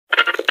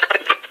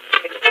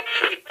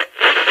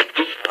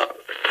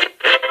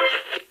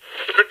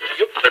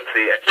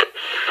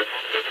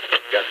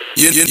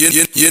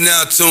You're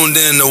now tuned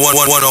in to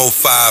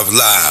 105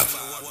 Live.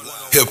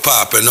 Hip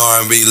hop and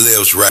R&B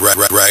lives right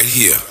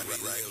here.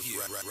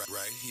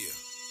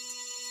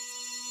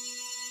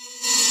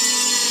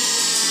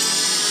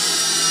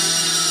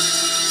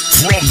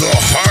 From the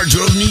heart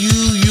of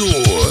New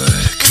York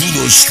to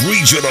the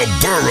streets of the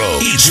borough,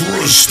 it's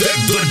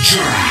Respect the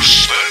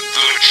Journey.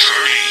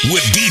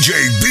 With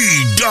DJ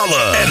B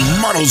Dollar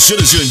and Model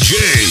Citizen J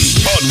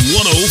on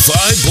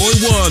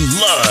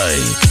 105.1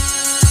 Live.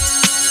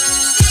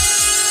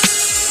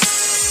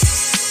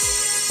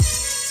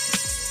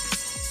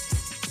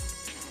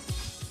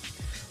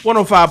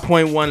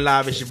 105.1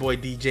 Live, it's your boy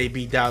DJ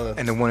B Dollar.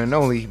 And the one and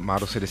only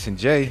Model Citizen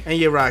J. And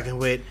you're rocking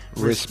with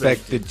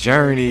Respect the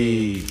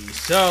Journey.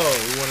 So,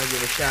 we want to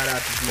give a shout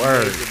out to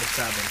DJ for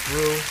stopping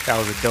through. That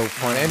was a dope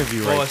fun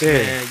interview right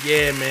there. Man.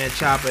 Yeah, man,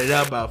 chopping it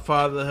up about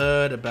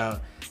fatherhood,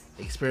 about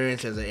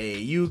experience as an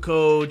AAU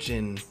coach,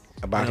 and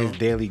about his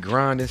daily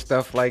grind and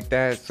stuff like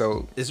that.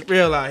 So it's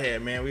real out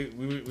here, man. We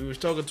was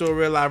talking to a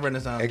real live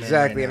Renaissance.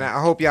 Exactly, man, and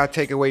I hope y'all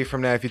take away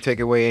from that. If you take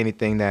away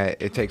anything, that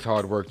it takes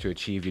hard work to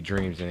achieve your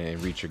dreams and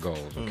reach your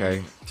goals.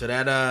 Okay. So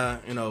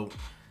that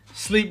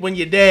sleep when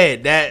you're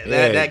dead.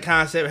 That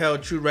concept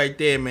held true right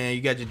there, man.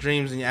 You got your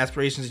dreams and your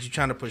aspirations that you're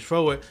trying to push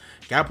forward.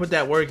 Gotta put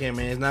that work in,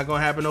 man. It's not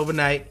gonna happen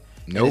overnight.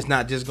 Nope. It's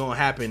not just gonna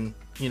happen,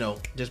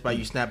 just by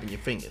you snapping your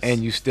fingers.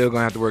 And you still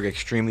gonna have to work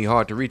extremely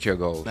hard to reach your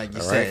goals. Like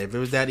you said, if it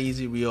was that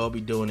easy, we all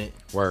be doing it.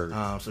 Word.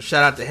 So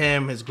shout out to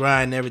him, his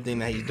grind, and everything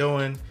that he's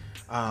doing.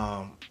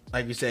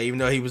 Like you said, even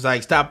though he was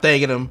like, stop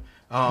thanking him.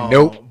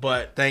 Nope.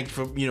 But thank you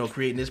for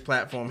creating this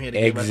platform here to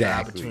give us the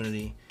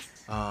opportunity.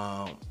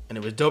 And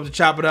it was dope to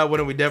chop it up with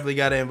him. We definitely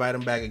got to invite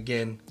him back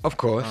again. Of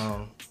course.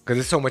 Because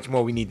there's so much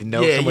more we need to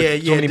know. So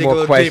many Dig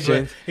more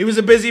questions. Deeper. He was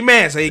a busy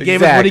man, so he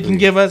gave us what he can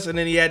give us, and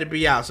then he had to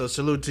be out. So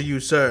salute to you,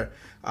 sir.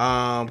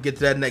 Get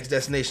to that next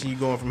destination. You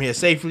going from here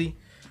safely.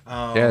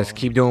 Yes,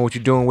 keep doing what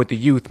you're doing with the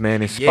youth,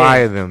 man.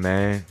 Inspire them,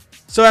 man.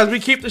 So as we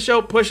keep the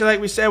show pushing, like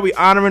we said, we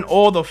honoring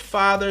all the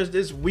fathers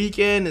this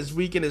weekend. This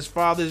weekend is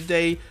Father's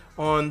Day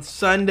on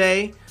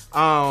Sunday.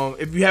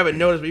 If you haven't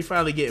noticed, we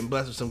finally getting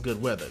blessed with some good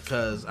weather.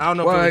 Because I don't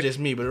know if it was just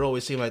me, but it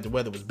always seemed like the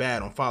weather was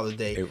bad on Father's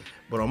Day.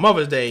 But on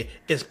Mother's Day,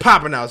 it's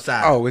popping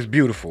outside. Oh, it's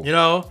beautiful.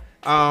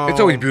 It's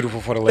always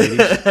beautiful for the ladies.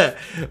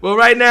 Well,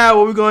 right now,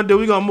 what we're going to do,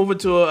 we're going to move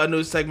into a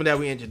new segment that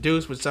we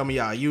introduced, which some of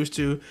y'all are used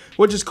to,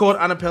 which is called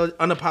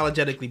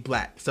Unapologetically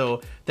Black.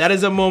 So that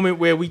is a moment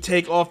where we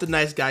take off the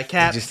nice guy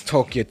cap. Just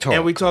talk your talk.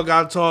 And we talk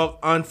our talk,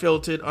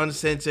 unfiltered,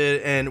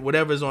 uncensored, and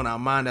whatever's on our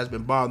mind that's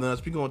been bothering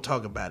us, we're going to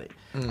talk about it.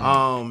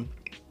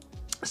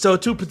 So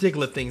two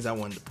particular things I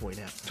wanted to point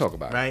out. Talk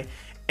about it. Right?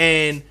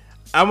 And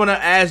I want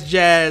to ask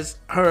Jazz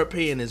her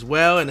opinion as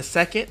well in a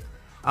second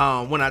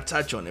when I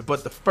touch on it.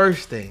 But the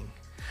first thing,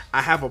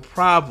 I have a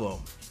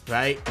problem,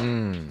 right?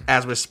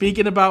 As we're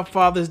speaking about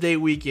Father's Day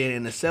weekend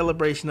and the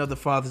celebration of the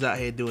fathers out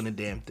here doing the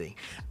damn thing.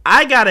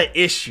 I got an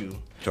issue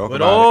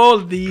with all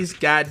these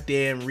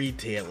goddamn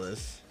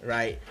retailers,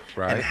 right?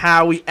 And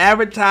how we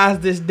advertise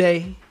this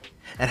day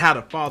and how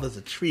the fathers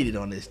are treated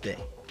on this day.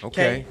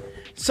 Okay?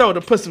 So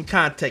to put some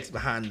context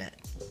behind that,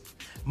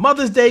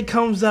 Mother's Day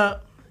comes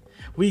up.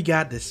 We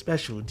got this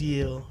special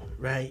deal,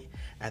 right?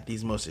 At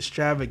these most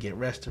extravagant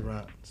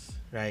restaurants,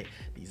 right?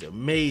 These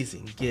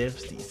amazing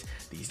gifts,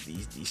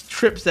 these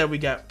trips that we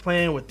got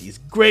planned with these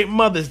great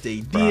Mother's Day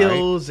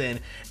deals,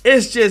 and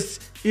it's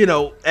just,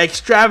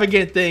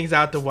 extravagant things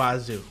out the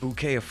wazoo.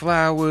 Bouquet of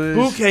flowers,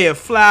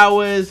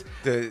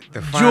 the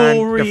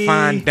jewelry, the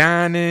fine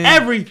dining,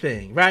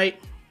 everything, right?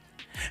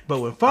 But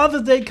when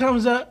Father's Day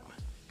comes up,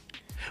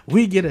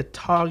 we get a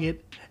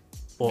Target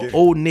or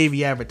Old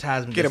Navy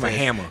advertisement. Get him a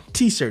hammer.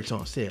 T-shirts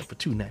on sale for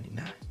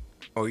 $2.99.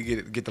 Oh,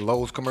 you get the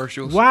Lowe's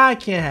commercials? Why I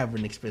can't have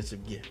an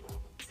expensive gift?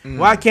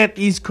 Why can't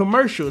these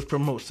commercials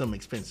promote some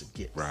expensive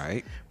gift?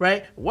 Right?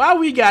 Why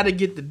we got to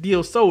get the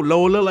deal so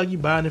low, look like you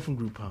buying it from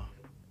Groupon?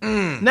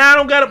 Now, I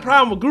don't got a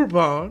problem with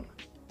Groupon,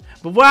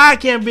 but why I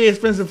can't be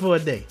expensive for a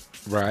day?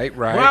 Right.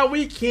 Why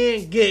we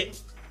can't get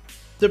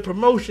the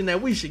promotion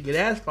that we should get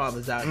as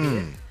fathers out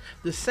here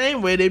the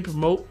same way they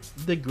promote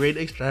the great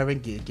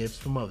extravagant gifts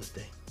for Mother's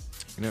Day?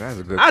 That's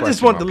a good I question,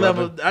 just want the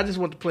brother. level. I just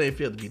want the playing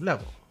field to be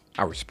level.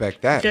 I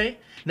respect that. Okay.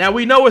 Now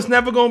we know it's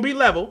never gonna be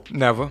level.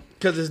 Never.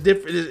 Because it's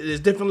different. There's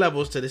different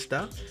levels to this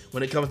stuff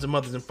when it comes to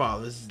mothers and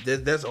fathers.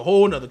 That's a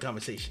whole nother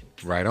conversation.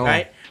 Right on.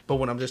 Right. But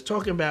what I'm just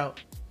talking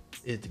about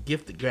is the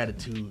gift of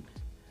gratitude.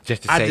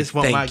 Just to say I just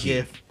want my thank you.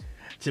 gift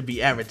to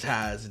be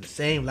advertised in the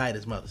same light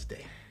as Mother's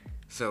Day.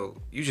 So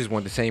you just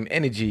want the same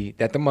energy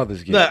that the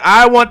mothers get. Look,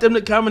 I want them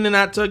to come in and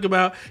not talk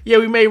about,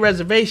 we made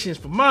reservations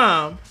for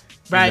mom,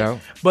 right?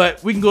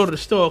 But we can go to the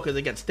store because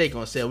they got steak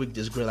on sale. We can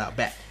just grill out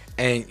back.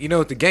 And you know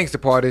what the gangster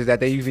part is? That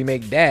they usually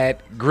make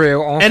dad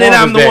grill on And then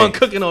I'm the Father's one Day.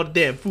 cooking all the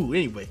damn food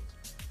anyway.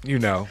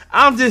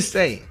 I'm just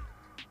saying,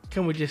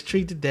 can we just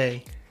treat the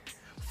day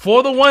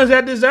for the ones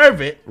that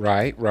deserve it?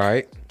 Right.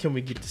 Can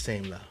we get the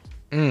same love?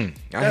 I hear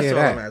That's all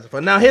that. I'm asking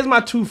for. Now, here's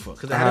my twofer.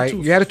 Because I had a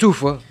twofer. You had a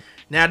twofer.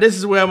 Now, this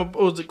is where I'm going to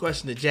pose the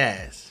question to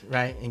Jazz,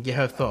 right? And get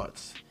her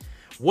thoughts.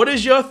 What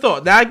is your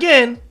thought? Now,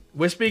 again,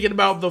 we're speaking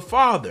about the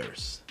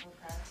fathers.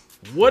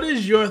 What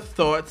is your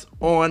thoughts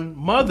on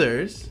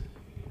mothers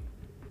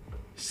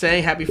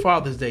saying Happy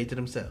Father's Day to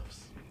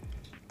themselves?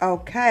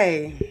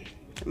 Okay.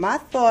 My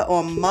thought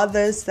on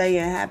mothers saying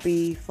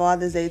Happy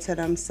Father's Day to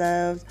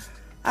themselves,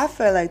 I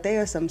feel like they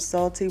are some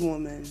salty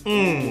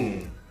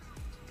women.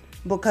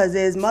 Because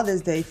there's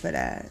Mother's Day for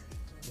that.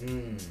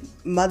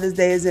 Mother's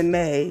Day is in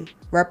May.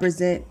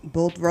 Represent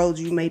both roles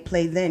you may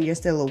play then. You're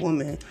still a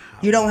woman.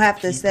 You don't have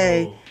to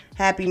say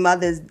Happy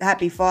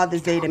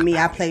Father's Day to me.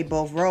 I play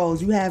both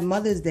roles. You have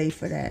Mother's Day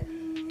for that.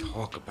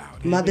 Talk about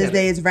it. Mother's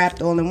Day is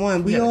wrapped all in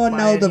one. We all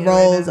know the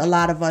roles a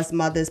lot of us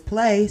mothers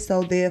play.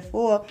 So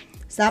therefore,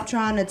 stop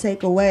trying to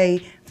take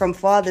away from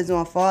fathers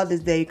on Father's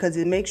Day because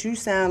it makes you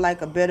sound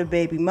like a bitter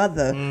baby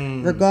mother.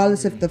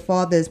 Regardless if the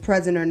father is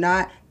present or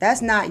not,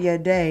 that's not your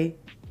day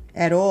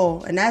at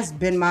all. And that's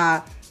been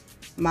my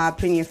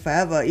opinion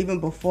forever, even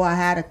before I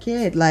had a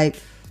kid. Like,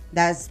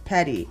 that's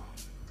petty.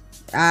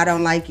 I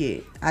don't like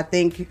it. I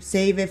think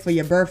save it for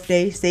your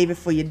birthday, save it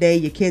for your day,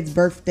 your kid's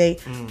birthday.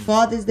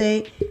 Father's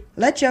Day,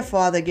 let your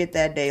father get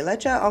that day.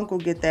 Let your uncle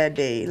get that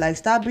day. Like,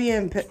 stop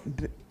being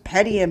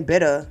petty and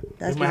bitter.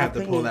 That's We might my have to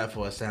opinion. pull that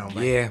for a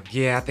soundbite.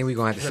 Yeah, I think we're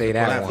going to have to say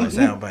that one.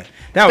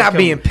 Stop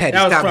being petty.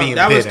 Stop being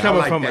That was bitter. I coming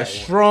like from that a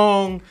one.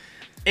 strong,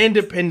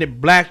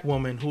 independent black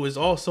woman who is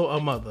also a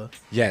mother.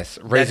 Yes,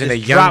 that raising a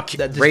just young dropped-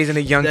 that just- raising a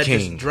young that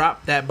king. Just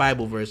dropped that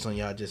Bible verse on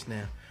y'all just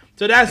now.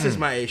 So that's just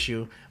my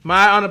issue.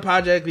 My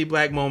unapologetically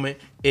black moment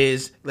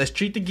is let's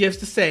treat the gifts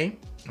the same,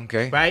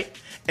 Okay. right?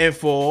 And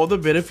for all the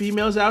bitter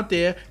females out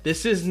there,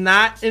 this is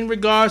not in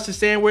regards to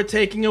saying we're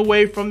taking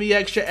away from the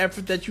extra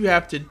effort that you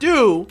have to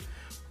do,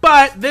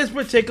 but this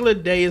particular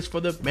day is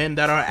for the men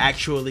that are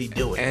actually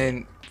doing it.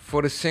 And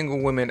for the single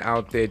women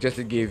out there, just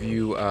to give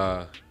you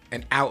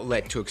an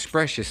outlet to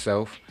express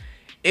yourself,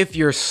 if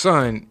your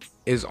son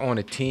is on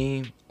a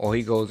team or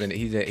he goes and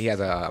he has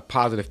a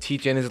positive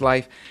teacher in his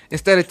life,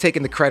 instead of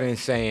taking the credit and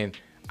saying,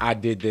 I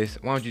did this,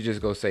 why don't you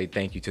just go say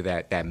thank you to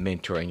that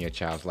mentor in your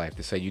child's life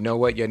to say, you know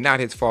what, you're not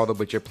his father,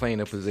 but you're playing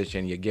a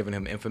position, you're giving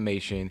him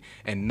information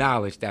and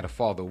knowledge that a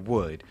father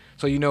would.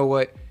 So you know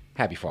what?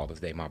 Happy Father's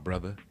Day, my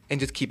brother. And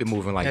just keep it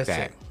moving like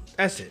that.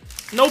 That's it.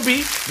 No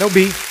beef. No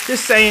beef.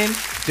 Just saying.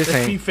 Let's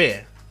saying. be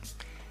fair.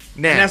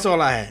 Now, And that's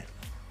all I had.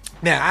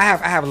 Now, I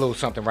have a little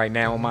something right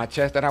now on my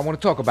chest that I want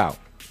to talk about.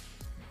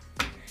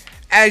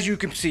 As you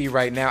can see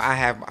right now,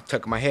 I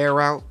took my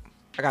hair out.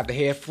 I got the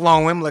hair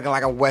flowing, looking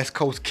like a West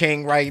Coast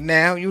king right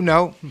now, you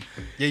know.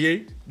 Yeah.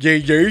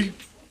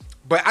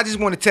 But I just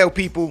want to tell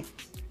people,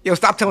 yo,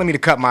 stop telling me to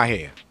cut my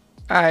hair.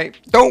 All right,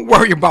 don't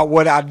worry about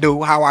what I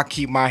do, how I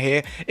keep my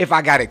hair. If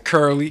I got it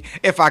curly,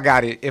 if I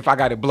got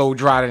it blow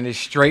dried and it's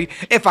straight,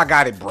 if I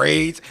got it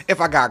braids,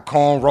 if I got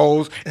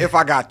cornrows, if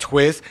I got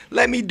twists,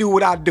 let me do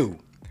what I do.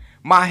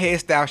 My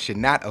hairstyle should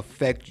not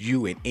affect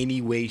you in any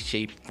way,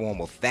 shape,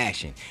 form, or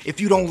fashion. If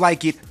you don't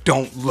like it,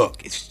 don't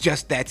look. It's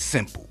just that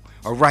simple,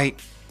 all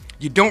right?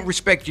 You don't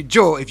respect your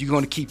jaw if you're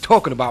going to keep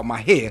talking about my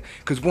hair,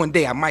 because one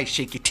day I might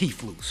shake your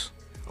teeth loose,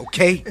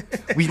 okay?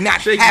 We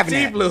not Shake your having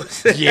teeth that.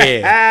 loose.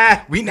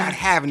 Yeah, we not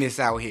having this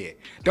out here.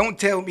 Don't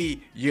tell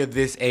me you're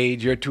this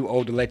age, you're too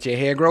old to let your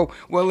hair grow.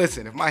 Well,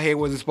 listen, if my hair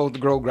wasn't supposed to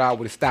grow, I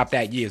would have stopped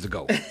that years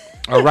ago.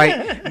 All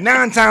right?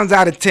 9 times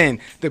out of 10,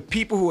 the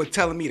people who are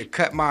telling me to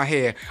cut my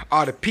hair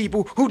are the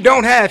people who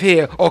don't have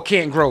hair or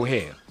can't grow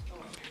hair.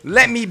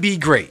 Let me be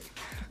great.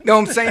 Know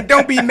what I'm saying?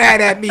 Don't be mad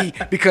at me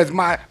because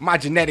my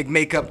genetic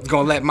makeup is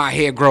going to let my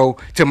hair grow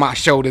to my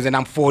shoulders and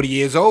I'm 40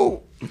 years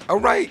old. All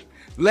right?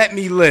 Let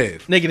me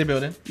live. Nick in the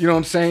building. You know what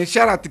I'm saying?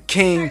 Shout out to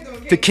King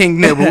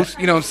Nibbles.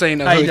 You know what I'm saying?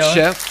 The How you hood doing?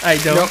 chef. How you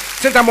doing? know,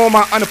 since I'm on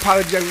my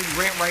unapologetic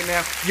rant right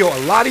now, yo,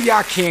 a lot of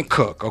y'all can't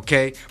cook,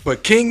 okay?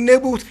 But King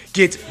Nibbles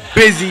gets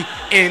busy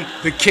in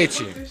the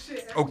kitchen,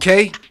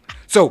 okay?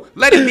 So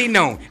let it be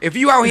known, if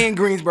you out here in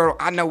Greensboro,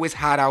 I know it's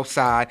hot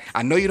outside.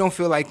 I know you don't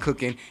feel like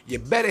cooking. You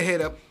better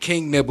hit up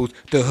King Nibbles,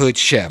 the hood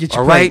chef. Get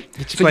your all plate. right?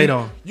 Get your plate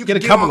on. You Get can a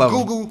get couple on of 'em.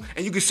 Google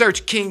and you can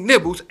search King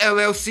Nibbles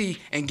LLC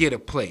and get a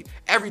plate.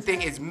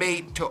 Everything is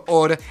made to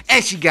order,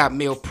 and she got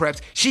meal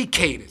preps. She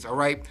caters, all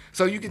right?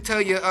 So you can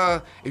tell your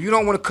if you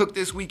don't want to cook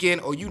this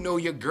weekend or you know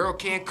your girl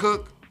can't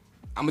cook,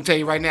 I'm gonna tell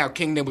you right now,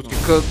 King Nibbles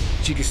can cook.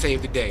 She can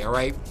save the day, all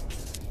right?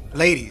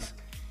 Ladies,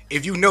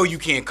 if you know you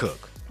can't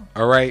cook,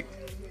 all right?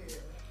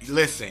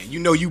 Listen, you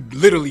know you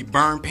literally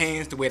burn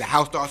pans to where the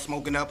house starts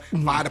smoking up.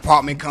 Fire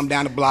department come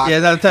down the block. Yeah,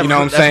 that's, the type you know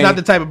what I'm that's saying? not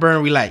the type of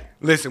burn we like.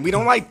 Listen, we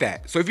don't like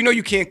that. So if you know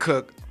you can't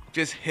cook,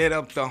 just hit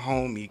up the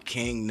homie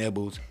King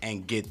Nibbles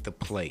and get the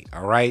plate,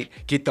 all right?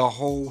 Get the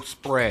whole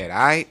spread, all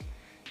right?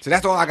 So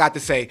that's all I got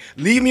to say.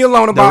 Leave me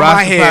alone about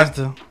my hair.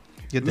 Pasta.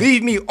 Get that.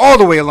 Leave me all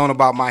the way alone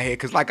about my hair,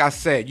 because like I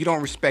said, you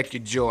don't respect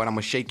your jaw, and I'm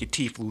going to shake your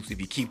teeth loose if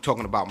you keep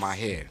talking about my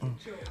hair,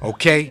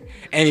 okay?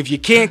 And if you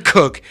can't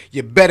cook,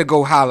 you better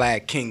go holler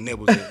at King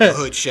Nibbles, the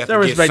hood chef,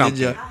 Don't and get respect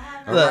your something.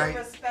 jaw. All Look,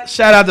 right?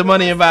 shout out to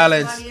Money and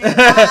Violence.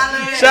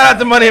 Shout out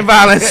to Money and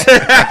Violence.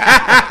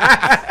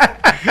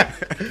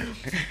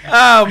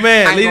 Oh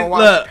man, I ain't gonna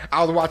watch- look.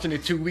 I was watching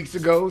it 2 weeks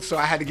ago, so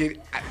I had to get.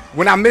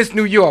 When I miss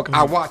New York,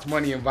 I watch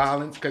Money and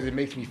Violence because it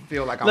makes me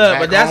feel like I'm Look,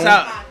 back but that's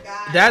home.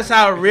 that's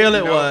how real it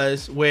You know?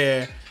 was.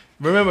 Where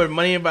remember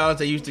Money and Violence,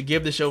 they used to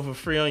give the show for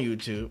free on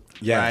YouTube,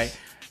 Yes.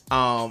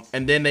 right?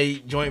 And then they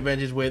joint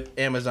ventures with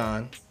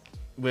Amazon,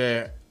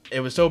 where it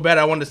was so bad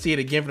I wanted to see it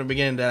again from the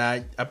beginning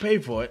that I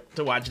paid for it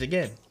to watch it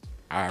again.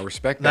 I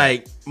respect that.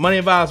 Like Money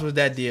and Violence was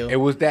that deal. It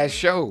was that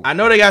show. I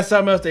know they got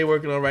something else they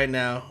working on right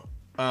now.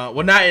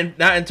 Well, not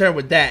in turn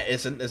with that.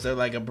 It's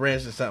like a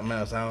branch or something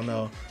else. I don't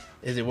know.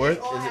 Is it worth?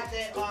 All Is have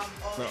it?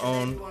 their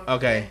own- individual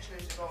okay.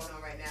 ventures going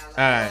on right now. Like,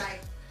 Alright.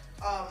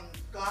 Like,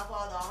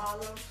 Godfather of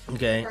Harlem.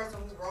 Okay. The person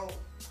who wrote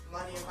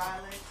Money and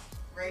Violence,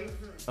 Rafe.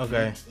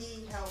 Okay.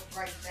 He helped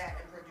write that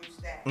and produce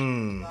that.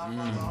 Mm.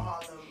 Godfather of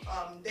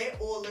Harlem. They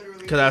all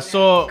literally. Cause I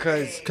saw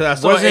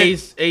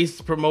Wasn't-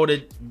 Ace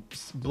promoted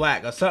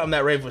Black or something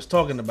that Rafe was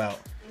talking about.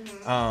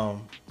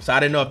 So I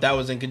didn't know if that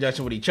was in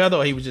conjunction with each other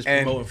or he was just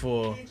And- promoting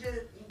for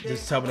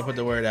just helping to put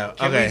the word out.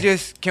 Can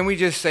Okay. we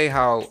just say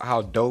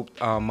how dope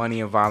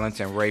Money and Violence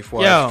and Rafe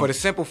was? Yo. For the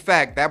simple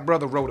fact that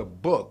brother wrote a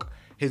book.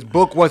 His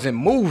book wasn't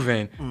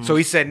moving, so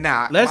he said,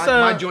 "Nah, Let's,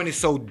 my joint is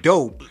so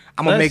dope.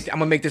 I'm gonna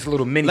make this a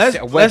little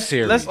web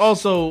series." Let's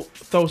also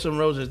throw some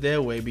roses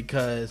their way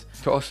because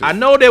Toss it. I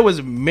know there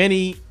was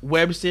many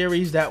web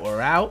series that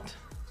were out,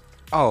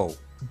 Oh,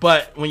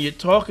 but when you're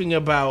talking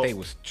about they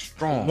was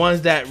strong.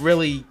 ones that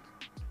really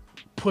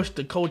pushed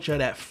the culture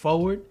that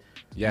forward,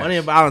 Yes. Money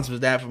and Violence was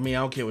that for me. I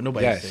don't care what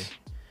nobody Yes. say.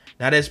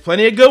 Now there's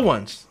plenty of good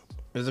ones.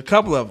 There's a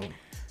couple of them,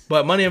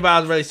 but Money and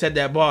Violence really set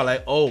that bar.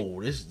 Like,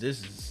 oh, this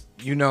is.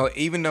 You know,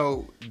 even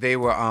though they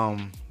were,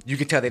 you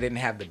could tell they didn't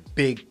have the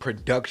big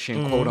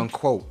production, quote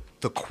unquote.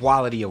 The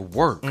quality of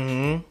work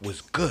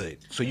was good,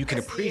 so you can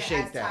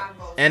appreciate that.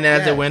 And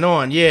as Yeah. it went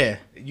on, yeah.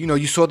 You know,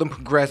 you saw them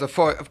progress.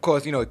 Of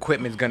course, you know,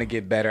 equipment's gonna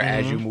get better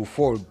as you move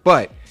forward.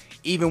 But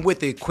even with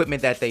the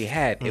equipment that they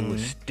had, it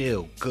was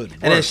still good work.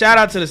 And then shout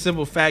out to the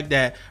simple fact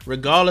that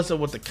regardless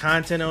of what the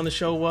content on the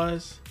show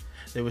was,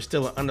 there was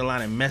still an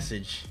underlying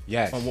message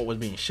Yes. on what was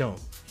being shown,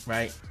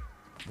 right?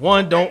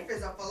 One, don't. Rafe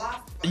is a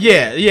philosopher.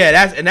 Yeah,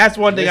 that's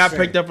one thing Listen. I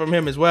picked up from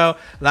him as well.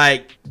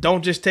 Like,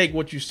 don't just take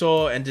what you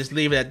saw and just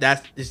leave it at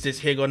that. It's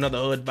just here go another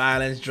hood,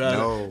 violence, drugs.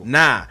 No.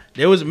 Nah,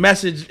 there was a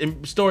message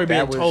and story being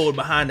That was- told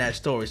behind that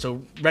story.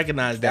 So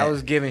recognize that. that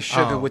was giving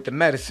sugar with the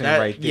medicine That-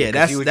 right there. Yeah, 'cause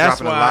that's he was that's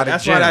dropping a why lot of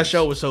that's why that gems.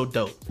 show was so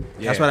dope. That's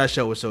Yeah. why that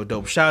show was so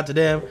dope. Shout out to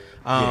them.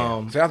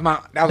 So that was my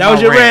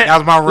Your rant. That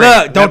was my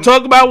rant. Look, don't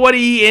talk about what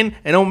he eating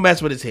and don't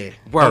mess with his hair.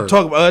 Word. Don't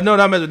talk about no,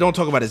 not mess with. Don't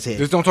talk about his hair.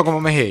 Just don't talk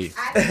about my head.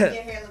 I think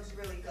your hair looks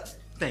really good.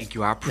 Thank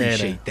you, I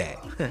appreciate that.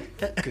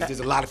 Because there's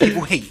a lot of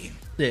people hating.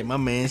 Yeah, my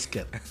man's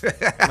skeleton.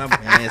 My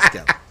man's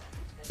skeleton.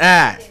 All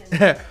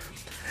right.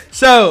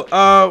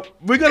 So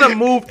we're gonna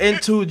move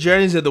into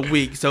journeys of the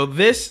week. So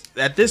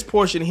at this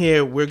portion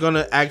here, we're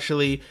gonna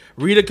actually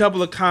read a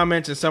couple of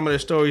comments and some of the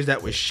stories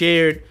that were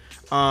shared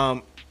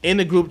in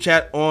the group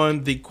chat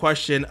on the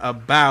question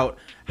about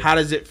how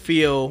does it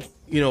feel,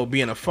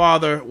 being a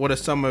father. What are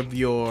some of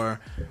your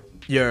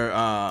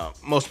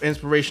most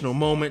inspirational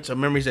moments or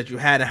memories that you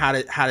had, and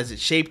how does it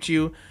shape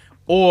you?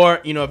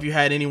 Or, if you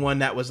had anyone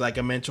that was like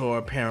a mentor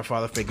or parent,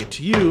 father figure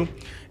to you.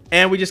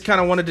 And we just kind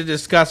of wanted to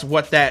discuss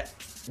what that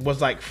was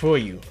like for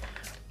you.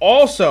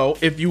 Also,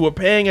 if you were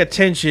paying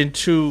attention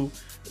to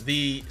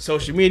the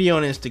social media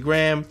on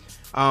Instagram,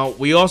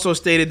 we also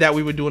stated that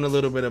we were doing a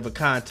little bit of a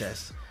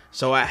contest.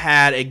 So I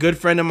had a good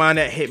friend of mine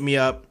that hit me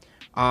up,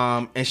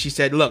 and she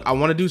said, look, I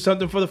want to do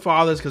something for the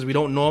fathers because we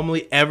don't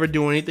normally ever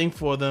do anything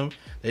for them.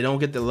 They don't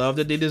get the love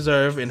that they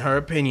deserve, in her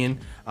opinion.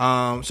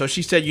 So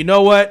she said, you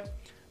know what?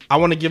 I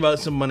want to give out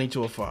some money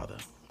to a father.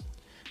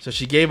 So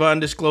she gave an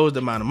undisclosed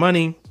amount of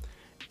money.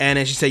 And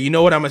then she said, you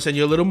know what? I'm going to send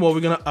you a little more. We're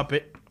going to up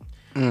it.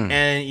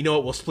 And you know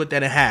what? We'll split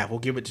that in half. We'll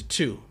give it to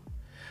 2.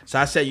 So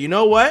I said, you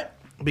know what?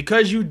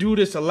 Because you do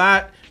this a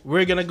lot,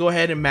 we're going to go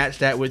ahead and match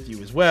that with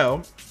you as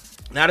well.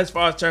 Not as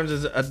far as terms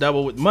as a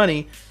double with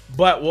money,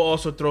 but we'll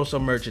also throw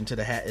some merch into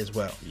the hat as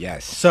well.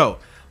 Yes. So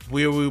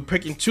we were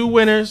picking 2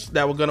 winners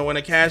that were going to win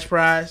a cash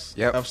prize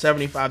Yep. of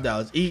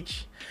 $75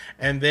 each.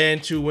 And then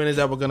 2 winners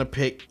that we're going to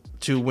pick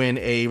to win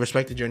a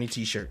Respect the Journey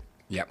t-shirt.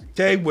 Yep.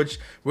 Okay, which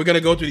we're going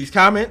to go through these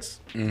comments.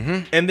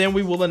 And then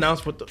we will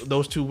announce what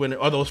those 2 winners,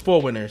 or those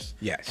 4 winners.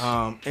 Yes.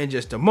 In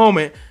just a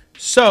moment.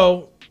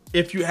 So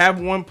if you have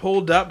one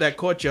pulled up that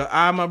caught your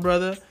eye, my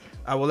brother,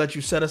 I will let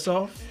you set us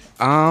off.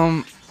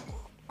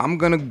 I'm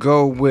gonna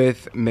go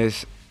with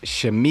Miss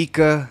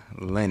Shamika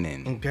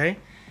Lennon. Okay.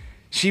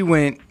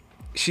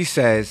 She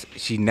says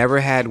she never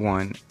had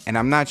one, and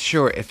I'm not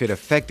sure if it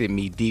affected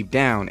me deep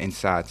down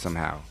inside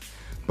somehow.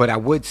 But I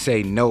would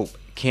say nope,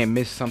 can't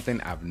miss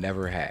something I've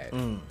never had.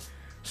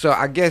 So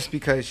I guess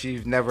because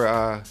she's never,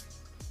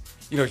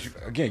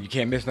 again, you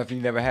can't miss nothing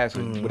you never had.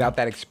 So without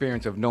that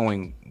experience of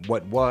knowing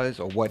what was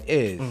or what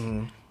is,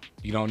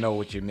 you don't know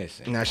what you're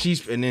missing. Now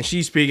she's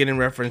speaking in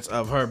reference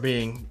of her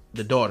being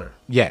the daughter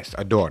Yes,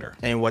 a daughter.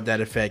 and what that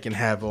effect can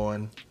have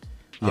on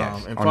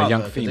Yes, and on a young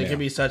father. 'Cause female. It can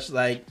be such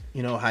like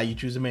how you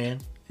choose a man.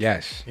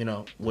 Yes. You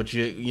know what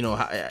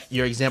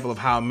your example of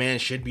how a man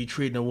should be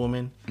treating a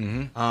woman.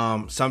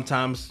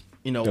 Sometimes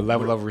The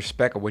level of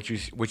respect of what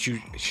you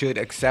should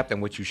accept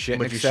and what you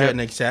shouldn't but you accept.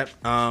 shouldn't accept.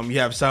 You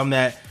have some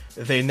that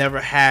they never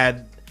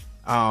had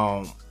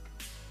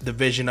the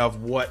vision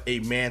of what a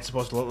man's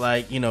supposed to look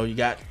like. You know, you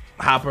got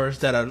hoppers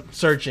that are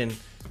searching.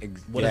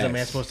 What is a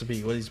man supposed to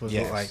be? What is he supposed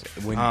to look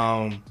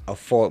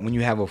like? When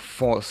you have a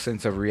false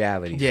sense of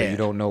reality, so Yeah. you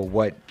don't know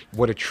what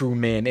a true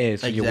man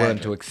is, so you're willing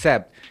to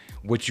accept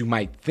what you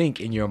might think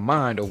in your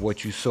mind or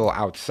what you saw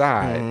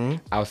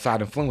outside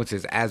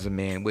influences as a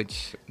man,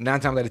 which 9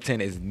 times out of 10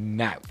 is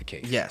not the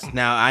case. Yes.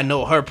 Now I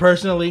know her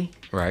personally.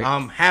 Right.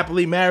 I'm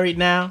happily married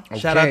now.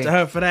 Shout out to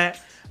her for that.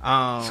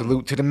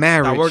 Salute to the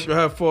marriage. I worked with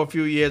her for a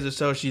few years or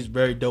so. She's a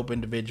very dope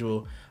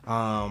individual.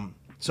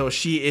 So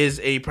she is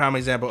a prime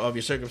example of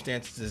your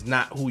circumstances is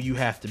not who you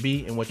have to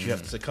be and what you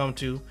have to succumb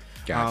to.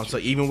 Gotcha. So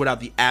even without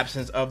the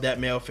absence of that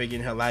male figure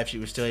in her life, she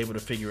was still able to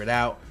figure it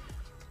out.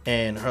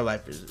 And her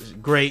life is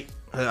great.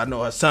 I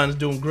know her son's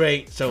doing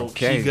great. So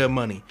she's good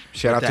money.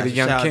 Shout out to the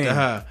young king. Shout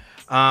out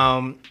to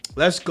her.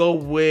 Let's go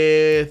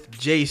with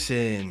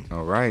Jason.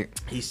 All right.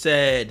 He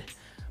said,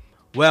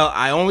 well,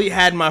 I only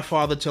had my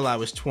father till I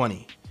was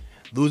 20.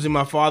 Losing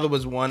my father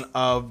was one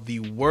of the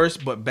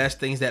worst but best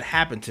things that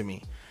happened to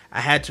me. I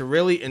had to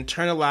really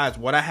internalize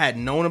what I had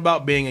known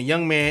about being a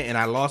young man, and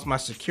I lost my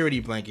security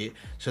blanket,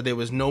 so there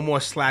was no more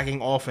slacking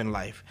off in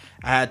life.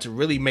 I had to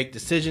really make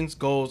decisions,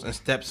 goals, and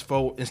steps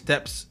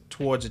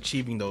towards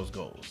achieving those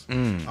goals.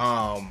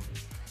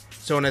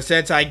 So in a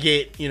sense, I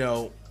get,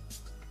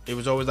 it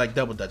was always like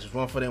double dutch. It's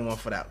one foot in, one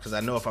foot out. Because I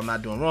know if I'm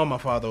not doing wrong, my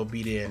father will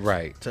be there,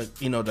 right,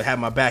 to have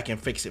my back and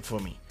fix it for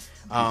me.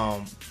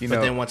 But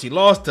then once he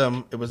lost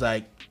him, it was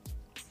like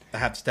I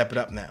have to step it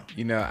up now.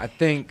 I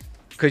think.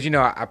 Because,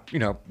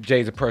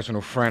 Jay's a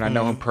personal friend. I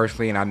know him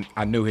personally, and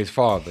I knew his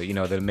father,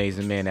 the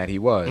amazing man that he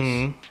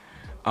was.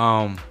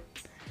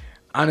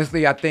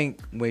 Honestly, I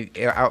think,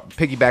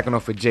 piggybacking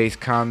off of Jay's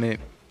comment,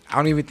 I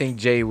don't even think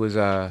Jay was,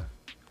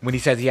 when he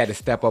says he had to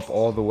step up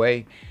all the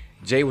way,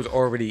 Jay was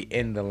already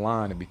in the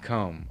line to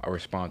become a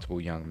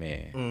responsible young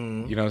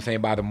man. You know what I'm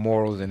saying? By the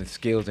morals and the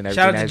skills and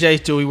everything. Shout out to Jay,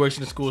 too. He works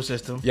in the school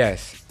system.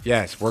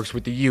 Yes, works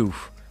with the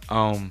youth.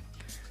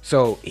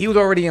 So he was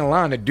already in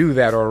line to do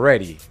that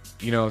already.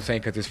 You know what I'm saying?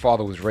 Because his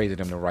father was raising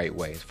him the right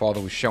way. His father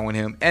was showing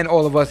him, and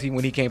all of us,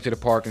 when he came to the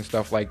park and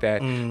stuff like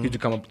that, he used to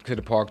come up to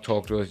the park,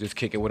 talk to us, just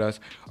kick it with us.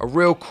 A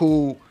real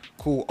cool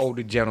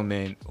older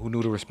gentleman who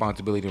knew the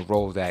responsibility and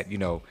roles that,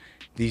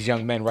 these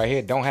young men right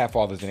here don't have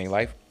fathers in their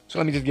life. So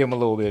let me just give them a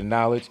little bit of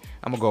knowledge.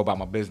 I'm going to go about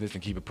my business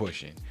and keep it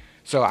pushing.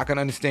 So I can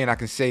understand, I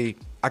can see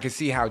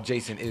how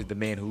Jason is the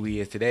man who he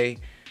is today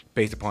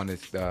based upon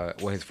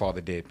what his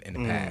father did in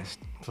the past.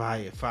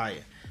 Fire.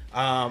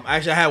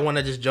 Actually, I had one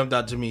that just jumped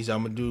out to me, so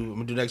I'm gonna do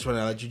the next one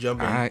and I'll let you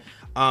jump in. All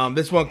right.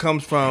 This one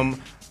comes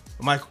from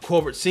Michael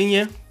Corbett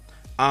Sr.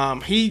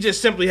 He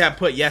just simply had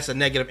put, yes, a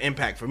negative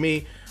impact for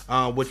me,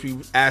 which we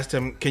asked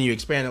him, can you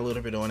expand a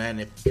little bit on that?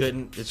 And if he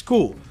couldn't, it's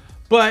cool.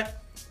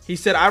 But he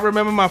said, I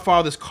remember my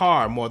father's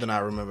car more than I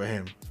remember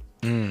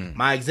him.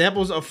 My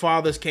examples of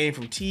fathers came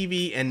from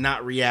TV and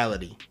not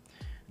reality.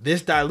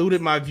 This diluted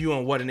my view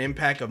on what an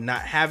impact of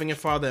not having a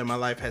father in my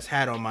life has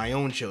had on my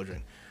own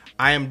children.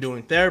 I am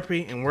doing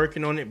therapy and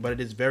working on it, but it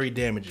is very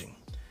damaging.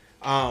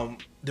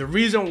 The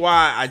reason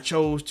why I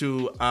chose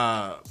to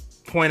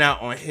point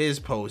out on his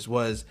post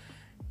was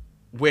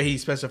where he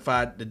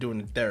specified the doing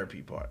the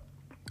therapy part.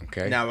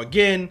 Okay. Now,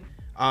 again,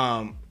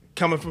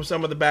 coming from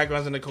some of the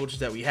backgrounds and the coaches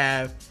that we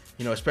have,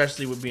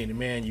 especially with being a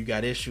man, you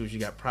got issues, you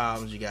got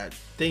problems, you got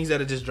things that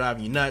are just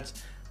driving you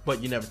nuts,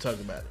 but you never talk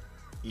about it.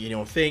 You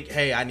don't think,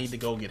 hey, I need to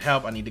go get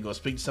help. I need to go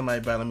speak to somebody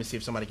about it. Let me see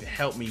if somebody can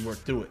help me work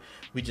through it.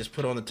 We just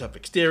put on the tough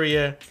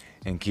exterior.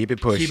 And keep it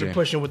pushing. Keep it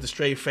pushing with the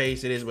straight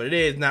face. It is what it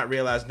is. Not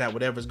realizing that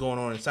whatever's going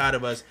on inside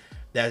of us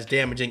that's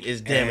damaging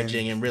is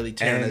damaging and really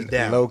tearing us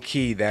down. Low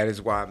key, that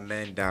is why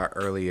men die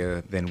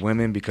earlier than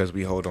women, because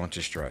we hold on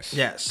to stress.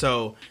 Yeah.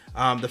 So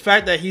the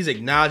fact that he's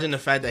acknowledging the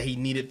fact that he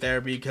needed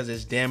therapy because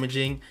it's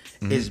damaging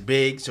is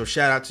big. So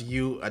shout out to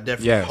you. I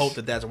definitely hope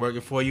that that's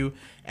working for you.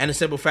 And the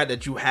simple fact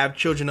that you have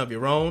children of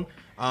your own.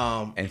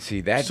 And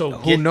see that. So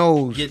who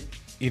knows?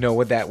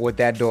 What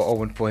that door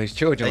opened for his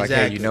children.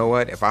 Exactly. Like, hey, you know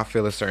what? If I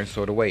feel a certain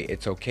sort of way,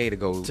 it's okay to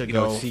go,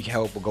 seek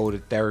help or go to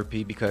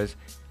therapy because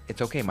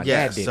it's okay. My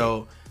dad did.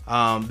 So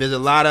there's a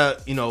lot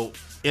of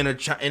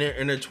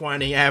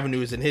intertwining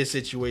avenues in his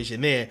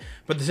situation there.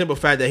 But the simple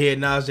fact that he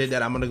acknowledged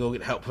that I'm gonna go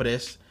get help for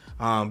this,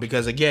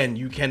 because again,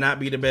 you cannot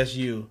be the best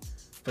you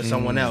for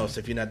someone else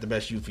if you're not the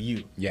best you for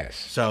you. Yes.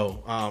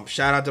 So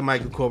shout out to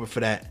Michael Corbett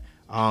for that.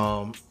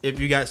 If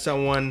you got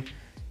someone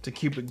to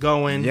keep it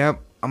going.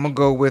 Yep. I'm going to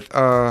go with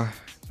the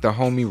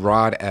homie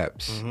Rod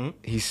Epps.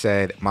 He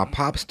said, my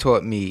pops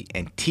taught me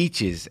and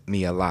teaches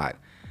me a lot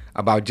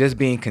about just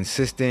being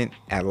consistent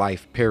at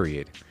life,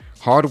 period.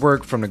 Hard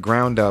work from the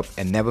ground up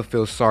and never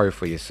feel sorry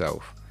for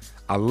yourself.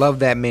 I love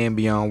that man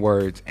beyond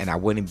words, and I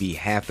wouldn't be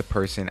half the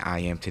person I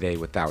am today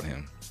without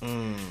him.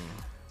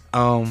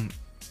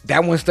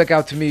 That one stuck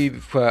out to me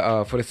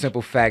for the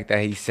simple fact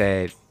that he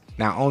said,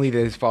 Not only that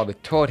his father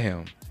taught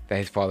him, that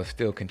his father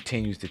still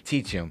continues to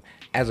teach him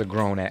as a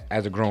grown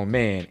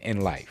man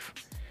in life.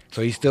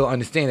 So he still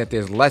understands that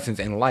there's lessons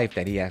in life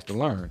that he has to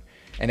learn,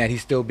 and that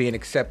he's still being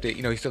accepted.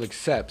 He still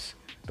accepts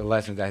the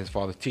lessons that his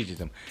father teaches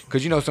him.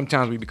 Because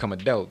sometimes we become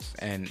adults,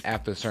 and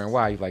after a certain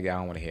while, he's like, I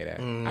don't want to hear that.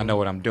 I know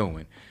what I'm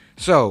doing.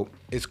 So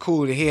it's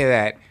cool to hear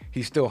that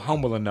he's still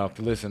humble enough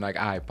to listen. Like,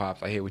 all right,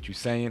 Pops, I hear what you're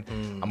saying.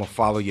 I'm gonna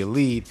follow your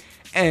lead,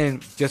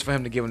 and just for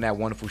him to give him that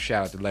wonderful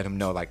shout out to let him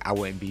know, like, I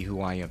wouldn't be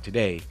who I am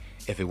today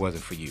if it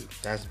wasn't for you.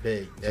 That's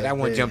big. So that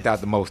one jumped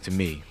out the most to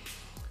me.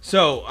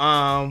 So, what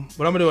I'm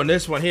gonna do on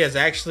this one here is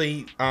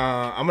actually,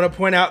 I'm gonna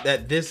point out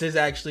that this is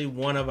actually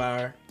one of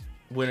our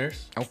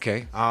winners.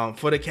 Okay.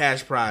 For the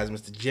cash prize,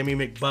 Mr. Jimmy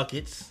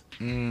McBuckets.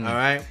 All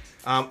right.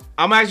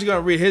 I'm actually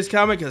gonna read his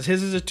comment because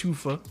his is a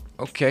twofer.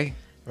 Okay.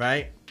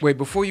 Right. Wait,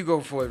 before you go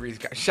for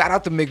it, shout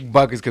out to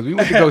McBuckets because we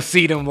went to go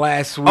see them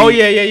last week. Oh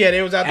yeah.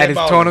 They was out there at his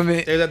balling.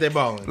 tournament. They was out there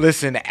balling.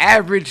 Listen, the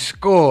average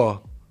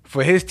score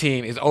for his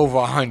team is over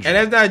 100. And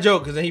that's not a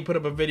joke because then he put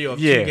up a video of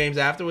 2 games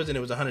afterwards and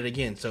it was 100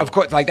 again. So of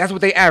course, like that's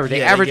what they average.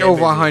 They average get over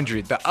busy.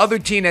 100. The other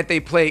teams that they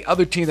play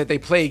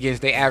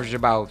against, they average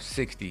about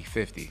 60,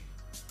 50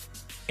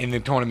 in the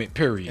tournament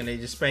period. And they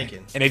just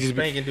spanking. And they just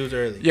spanking dudes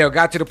early. Yo,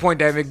 got to the point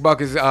that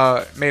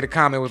McBuckets made a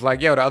comment, was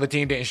like, yo, the other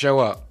team didn't show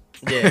up.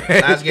 Yeah,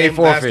 last game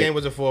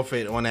was a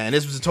forfeit on that, and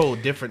this was a total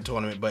different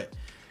tournament. But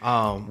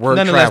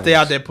nonetheless, they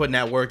out there putting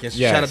that work. And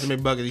shout out to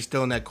McBuckets, he's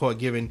still in that court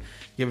giving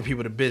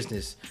people the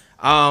business.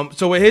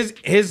 So with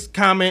his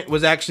comment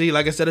was actually,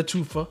 like I said, a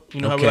twofer.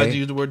 You know how we like to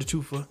use the word the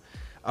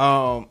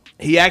twofer.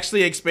 He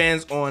actually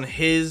expands on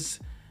his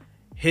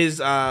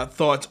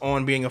thoughts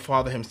on being a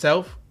father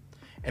himself,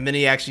 and then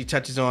he actually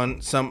touches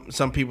on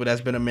some people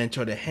that's been a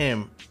mentor to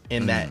him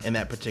in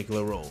that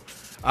particular role.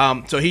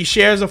 So he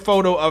shares a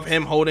photo of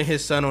him holding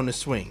his son on the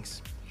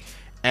swings.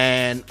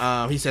 And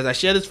he says, I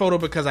share this photo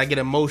because I get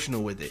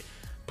emotional with it.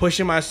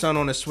 Pushing my son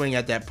on a swing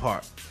at that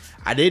park.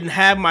 I didn't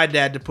have my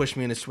dad to push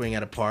me in a swing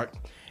at a park.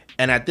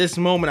 And at this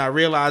moment, I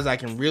realized I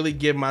can really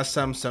give my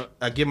son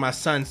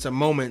some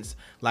moments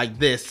like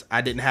this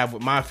I didn't have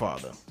with my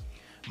father.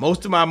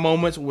 Most of my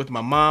moments were with my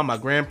mom, my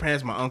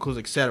grandparents, my uncles,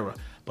 etc.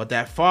 But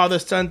that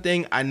father-son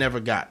thing, I never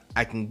got.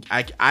 I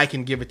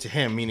can give it to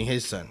him, meaning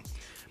his son.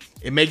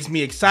 It makes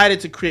me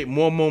excited to create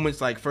more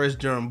moments like first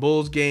during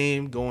Bulls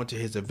game, going to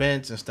his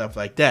events and stuff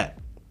like that.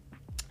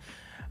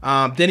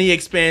 Then he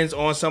expands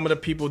on some of the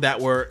people that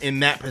were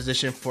in that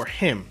position for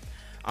him.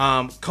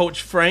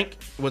 Coach Frank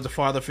was a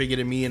father figure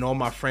to me and all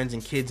my friends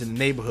and kids in the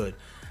neighborhood.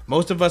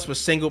 Most of us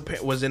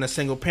was in a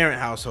single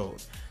parent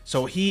household.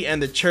 So he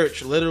and the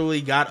church literally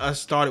got us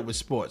started with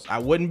sports. I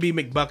wouldn't be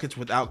McBuckets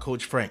without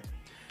Coach Frank.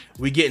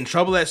 We get in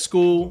trouble at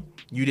school.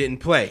 You didn't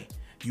play.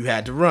 You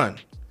had to run.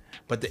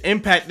 But the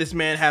impact this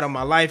man had on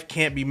my life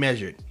can't be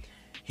measured.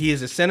 He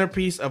is a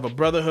centerpiece of a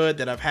brotherhood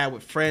that I've had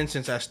with friends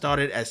since I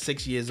started at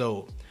 6 years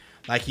old.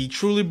 Like, he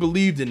truly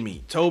believed in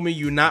me. Told me,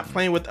 you're not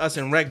playing with us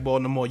in rec ball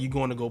no more. You're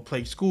going to go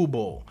play school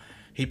ball.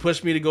 He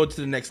pushed me to go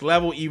to the next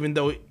level, even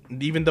though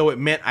it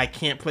meant I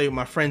can't play with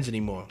my friends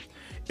anymore.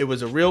 It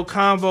was a real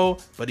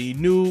convo, but he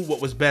knew what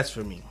was best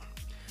for me.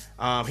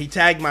 He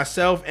tagged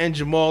myself and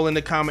Jamal in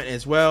the comment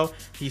as well.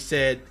 He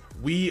said,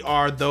 we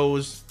are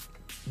those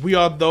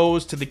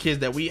to the kids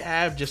that we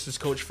have, just as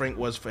Coach Frank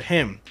was for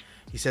him.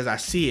 He says, I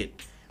see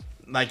it.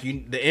 Like,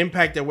 the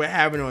impact that we're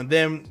having on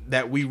them,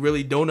 that we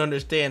really don't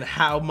understand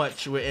how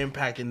much we're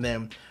impacting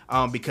them,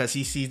 because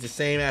he sees the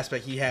same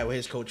aspect he had with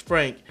his Coach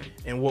Frank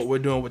and what we're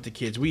doing with the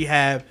kids we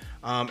have,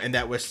 and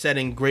that we're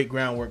setting great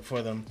groundwork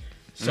for them.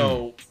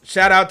 So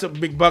shout out to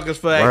Big Buckets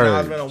for that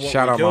acknowledgement on what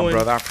shout we're out, doing. my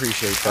brother. I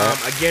appreciate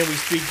that. Again, we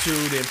speak to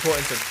the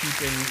importance of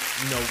keeping,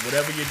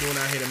 whatever you're doing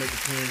out here to make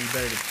the community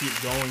better, to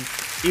keep going.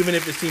 Even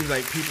if it seems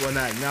like people are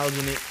not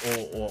acknowledging it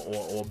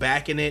or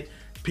backing it,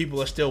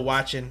 people are still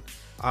watching.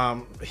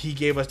 He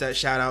gave us that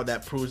shout out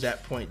that proves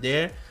that point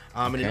there.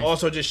 And then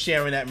also just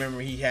sharing that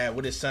memory he had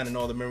with his son and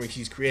all the memories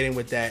he's creating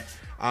with that.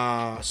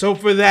 So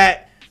for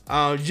that,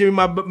 Jimmy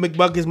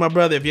McBuckets, my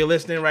brother, if you're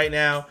listening right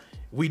now,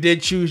 we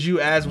did choose you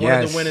as one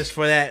of the winners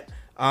for that.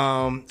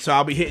 So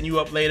I'll be hitting you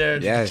up later,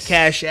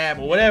 Cash App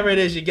or whatever it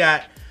is you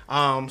got,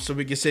 so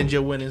we can send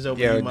your winners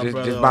over to you, my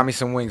brother. Just buy me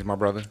some wings, my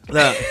brother.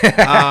 Look,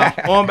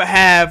 on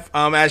behalf,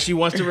 as she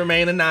wants to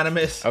remain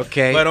anonymous,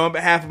 but on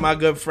behalf of my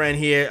good friend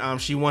here,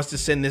 she wants to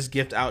send this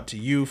gift out to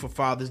you for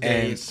Father's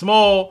Day. And it's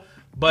small,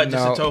 but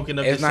just a token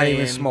of it's not saying,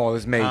 even small.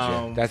 It's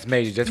major. That's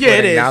major. Just yeah, for it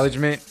an is.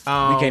 acknowledgement,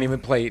 we can't even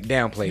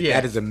downplay it. Yeah.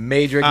 That is a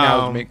major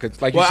acknowledgement because,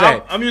 like you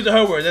said, I'm using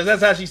her words.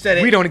 That's how she said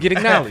it. we don't get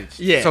acknowledged.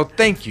 Yeah. So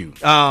thank you.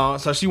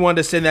 So she wanted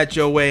to send that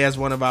your way as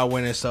one of our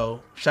winners.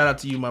 So shout out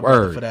to you, my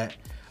brother, for that.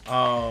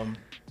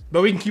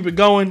 But we can keep it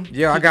going.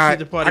 Yeah, I got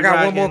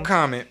one more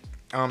comment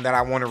that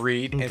I want to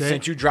read. Okay. And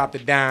since you dropped a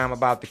dime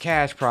about the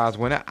cash prize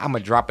winner, I'm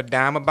gonna drop a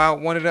dime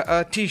about one of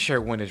the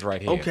T-shirt winners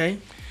right here. Okay.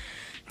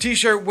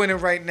 T-shirt winner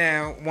right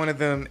now, one of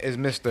them is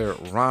Mr.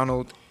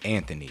 Ronald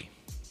Anthony.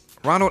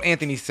 Ronald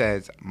Anthony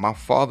says, my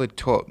father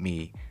taught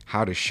me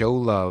how to show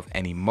love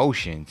and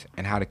emotions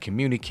and how to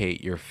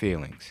communicate your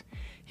feelings.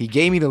 He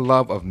gave me the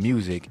love of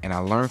music, and I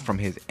learned from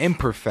his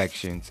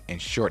imperfections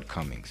and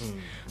shortcomings.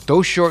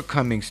 Those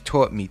shortcomings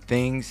taught me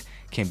things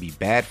can be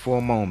bad for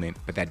a moment,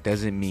 but that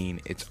doesn't mean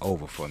it's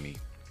over for me.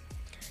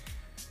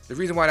 The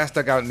reason why that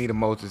stuck out to me the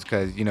most is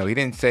because, you know, he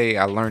didn't say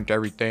I learned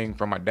everything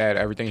from my dad,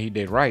 everything he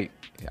did right.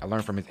 I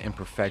learned from his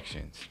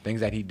imperfections, things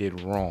that he did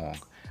wrong.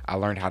 I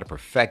learned how to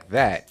perfect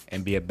that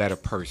and be a better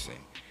person.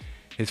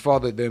 His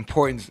father, the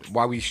importance,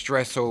 why we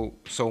stress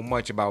so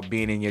much about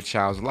being in your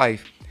child's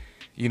life,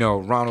 you know,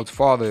 Ronald's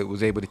father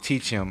was able to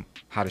teach him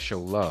how to show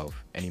love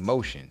and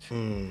emotions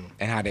and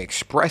how to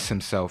express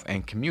himself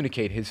and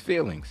communicate his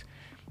feelings.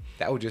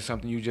 That was just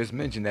something you just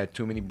mentioned, that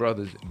too many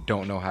brothers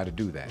don't know how to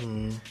do that.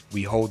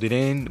 We hold it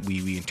in,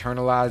 we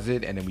internalize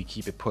it, and then we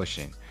keep it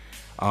pushing.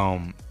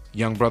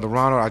 Young brother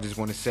Ronald, I just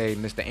want to say,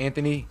 Mr.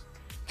 Anthony,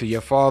 to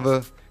your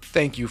father,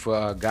 thank you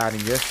for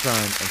guiding your son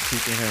and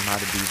teaching him how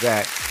to do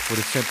that, for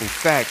the simple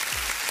fact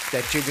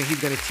that he's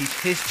going to teach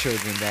his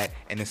children that,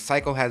 and the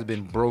cycle has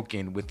been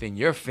broken within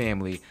your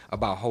family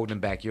about holding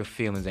back your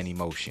feelings and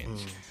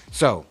emotions.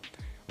 So,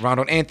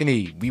 Ronald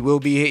Anthony, we will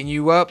be hitting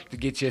you up to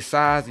get your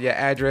size, your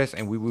address,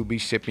 and we will be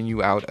shipping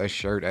you out a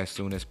shirt as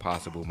soon as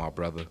possible, my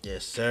brother.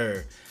 Yes,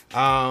 sir.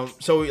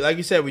 So, like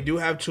you said, we do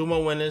have 2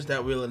 more winners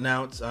that we'll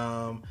announce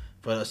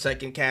for the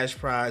second cash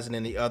prize and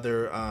then the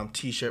other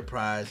T-shirt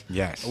prize.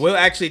 Yes. We'll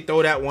actually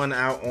throw that one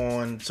out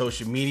on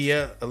social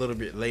media a little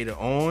bit later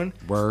on.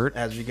 Word.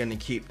 As we're going to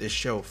keep this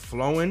show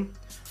flowing.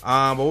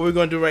 But what we're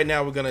going to do right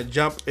now, we're going to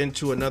jump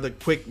into another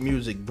quick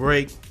music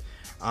break.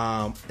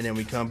 And then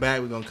we come back.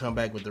 We're going to come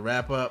back with the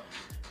wrap up.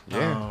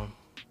 Yeah.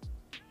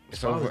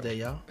 It's Father's Day,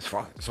 y'all. It's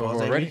Father's Day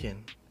already?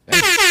 weekend.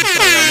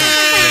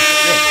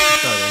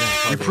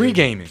 You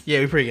pre-gaming. Yeah,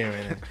 we pre-gaming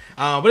right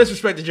now. But let's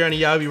respect the journey,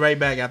 y'all. We'll be right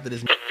back after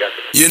this.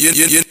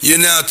 You're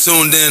now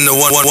tuned in to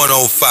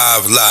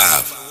 105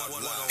 Live.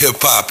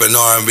 Hip hop and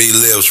R&B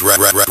lives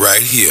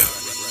right here.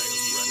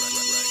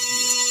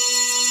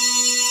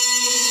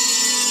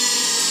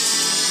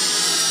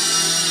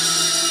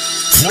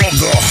 From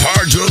the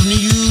heart of New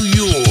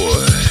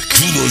York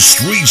to the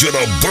streets of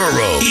the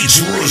borough,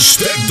 it's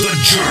Respect the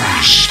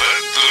Journey.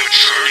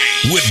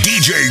 With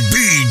DJ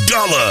B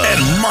Dollar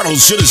and Model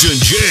Citizen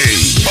J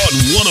on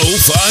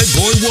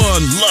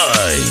 105.1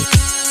 Live.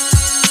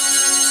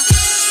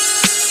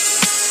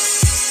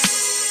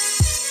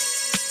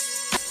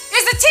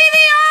 Is the TV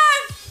on?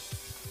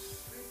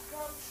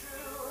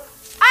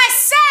 I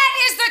said,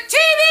 is the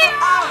TV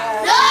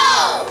on?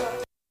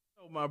 No!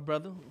 Oh, my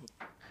brother.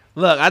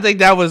 Look, I think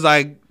that was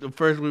like the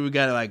first week we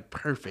got it like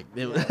perfect.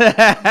 It was in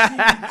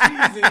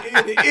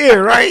the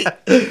ear, right?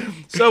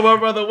 So, my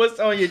brother, what's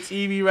on your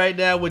TV right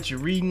now? What you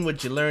reading?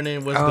 What you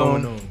learning? What's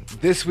going on?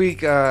 This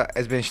week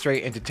has been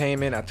straight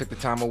entertainment. I took the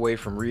time away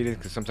from reading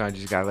because sometimes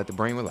you just gotta let the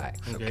brain relax.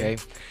 Okay.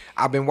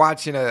 I've been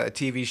watching a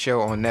TV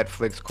show on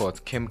Netflix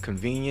called Kim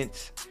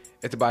Convenience.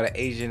 It's about an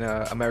Asian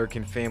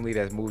American family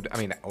that's moved. I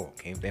mean,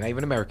 they're not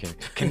even American.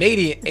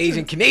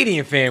 Asian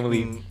Canadian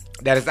family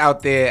that is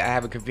out there. I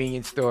have a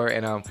convenience store,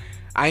 and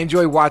I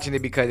enjoy watching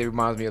it because it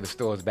reminds me of the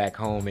stores back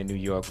home in New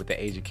York with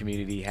the Asian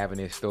community having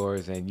their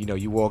stores. And you know,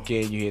 you walk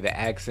in, you hear the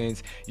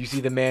accents, you see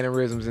the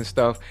mannerisms and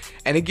stuff,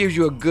 and it gives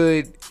you a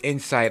good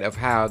insight of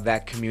how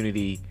that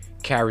community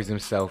carries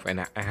themselves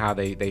and how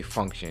they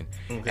function.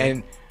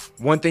 And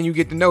one thing you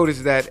get to notice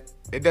is that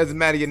it doesn't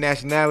matter your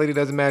nationality,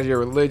 doesn't matter your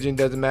religion,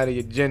 doesn't matter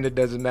your gender,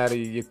 doesn't matter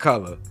your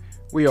color.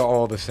 We are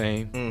all the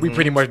same. We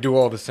pretty much do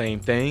all the same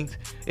things.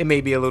 It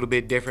may be a little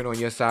bit different on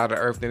your side of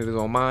the earth than it is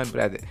on mine,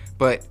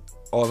 but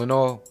all in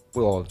all,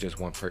 we're all just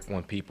one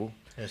people.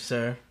 Yes,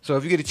 sir. So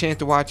if you get a chance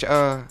to watch, get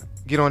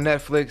on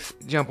Netflix,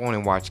 jump on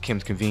and watch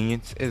Kim's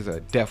Convenience. It's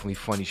a definitely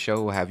funny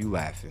show. Will have you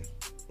laughing.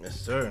 Yes,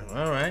 sir.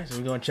 All right, so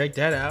we're gonna check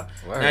that out.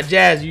 Word. Now,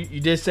 Jazz, you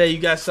did say you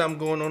got something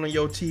going on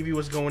your TV.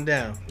 What's going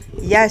down?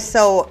 Yes,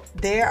 so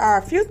there are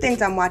a few things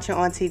I'm watching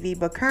on TV,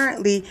 but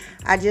currently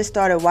I just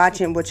started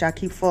watching, which I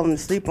keep falling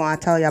asleep on. I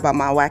tell you about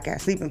my whack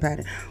ass sleeping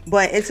pattern.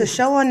 But it's a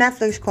show on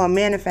Netflix called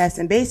Manifest,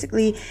 and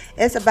basically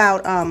it's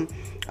about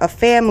a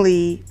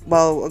family,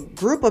 well, a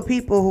group of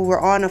people who were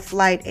on a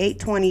flight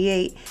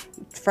 828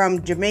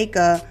 from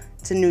Jamaica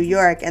to New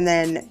York, and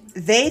then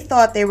they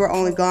thought they were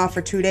only gone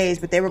for 2 days,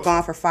 but they were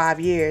gone for 5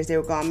 years. They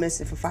were gone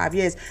missing for 5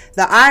 years.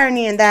 The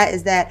irony in that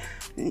is that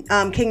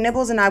King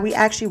Nibbles and I, we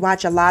actually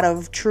watch a lot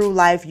of true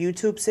life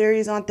YouTube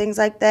series on things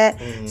like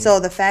that. So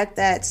the fact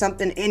that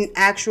something in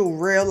actual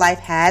real life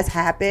has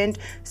happened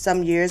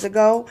some years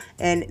ago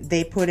and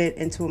they put it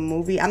into a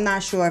movie, I'm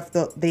not sure if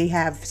they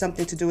have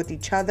something to do with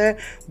each other,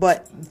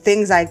 but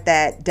things like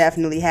that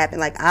definitely happen.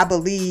 Like, I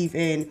believe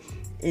in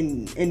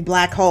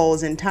black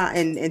holes and time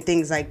and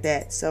things like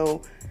that.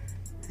 So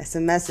that's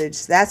a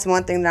message. That's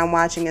one thing that I'm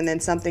watching. And then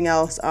something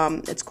else,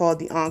 it's called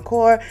The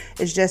Encore.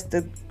 It's just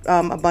a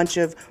bunch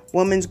of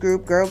women's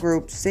group, girl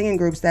groups, singing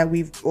groups that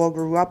we've all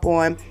grew up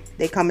on.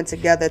 They coming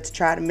together to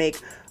try to make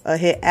a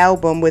hit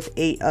album with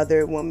 8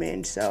 other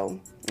women.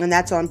 So, and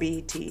that's on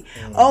BET.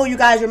 Oh, you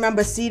guys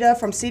remember Sita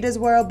from Sita's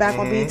World back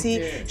on BET?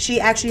 Yeah. She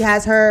actually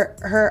has her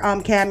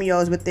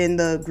cameos within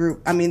the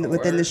group. I mean,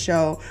 within the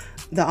show.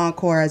 the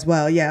encore as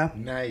well. Yeah.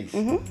 Nice.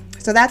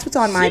 So that's what's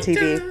on my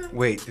TV.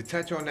 Wait, to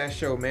touch on that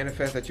show,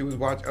 Manifest, that you was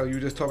watching, you were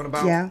just talking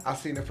about? Yeah. I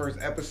seen the first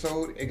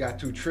episode. It got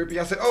too trippy.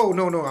 I said, oh,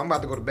 no, I'm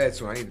about to go to bed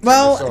soon. I need to turn this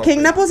Well, off.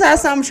 King Nipples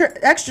has something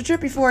extra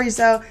trippy for you,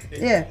 so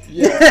yeah.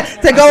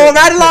 To go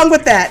right along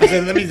with that.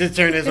 Let me just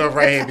turn this off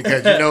right here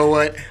because you know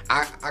what?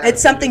 I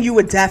It's something you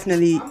would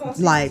definitely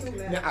like.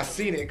 Yeah, I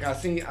seen it. I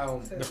seen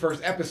the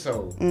first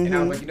episode, and I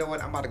was like, you know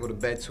what? I'm about to go to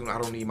bed soon.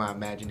 I don't need my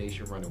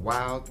imagination running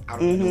wild. I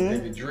don't need no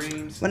vivid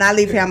dreams. When I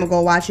leave here, I'm gonna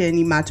go watch it and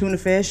eat my tuna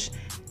fish.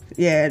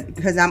 Yeah,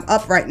 because I'm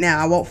up right now.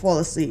 I won't fall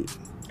asleep.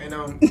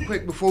 And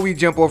quick, before we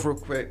jump off real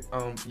quick,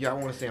 yeah, I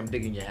want to say I'm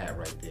digging your hat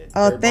right there.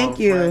 Oh, Dirt thank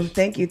Bomb you, Fresh.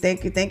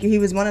 thank you. He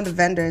was one of the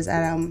vendors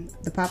at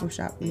the pop-up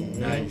shop.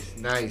 Yeah.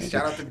 Nice.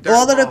 Shout out to Dirt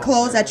All of the Bomb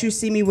clothes Fresh. that you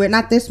see me wear,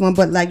 not this one,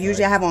 but like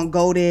usually I have on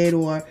Goated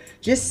or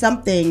just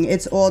something.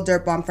 It's all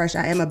Dirt Bomb Fresh.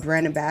 I am a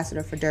brand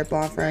ambassador for Dirt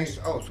Bomb Fresh.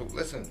 Nice. Oh, so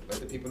listen, let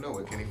the people know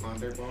where can they find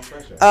Dirt Bomb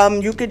Fresh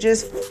at? You could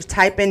just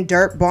type in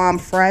Dirt Bomb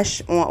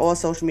Fresh on all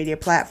social media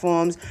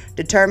platforms.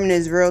 Determined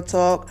is real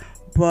talk,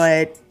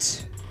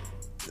 but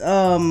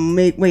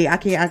wait,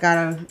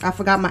 I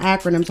forgot my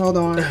acronyms.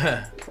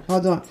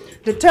 Hold on.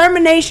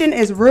 Determination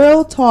is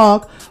real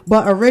talk,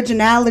 but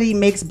originality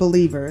makes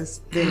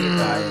believers. There you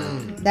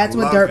go. That's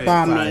what Dirt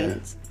Bomb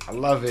means. I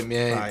love it,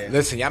 man. Fire.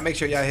 Listen, y'all make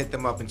sure y'all hit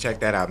them up and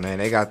check that out, man.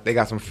 They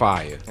got some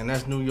fire. And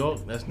that's New York.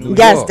 That's New York.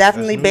 Yes,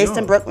 definitely That's New based in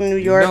York. Brooklyn, New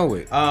You York. know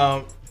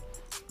it.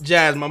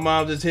 Jazz, my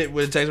mom just hit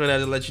with a text right now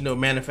to let you know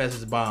Manifest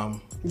is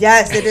bomb.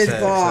 Yes, it is So-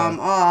 bomb.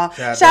 Aw.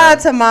 Shout Shout out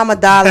out. to Mama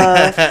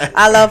Dollar.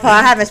 I love her.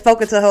 I haven't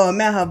spoken to her or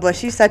met her, but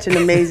she's such an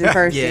amazing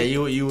person. Yeah,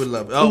 you would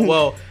love it. Oh,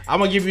 well, I'm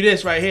going to give you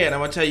this right here, and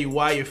I'm going to tell you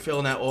why you're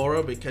feeling that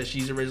aura, because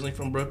she's originally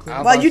from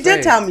Brooklyn. Well, you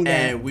did tell me that.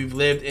 And we've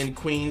lived in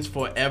Queens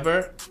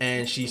forever,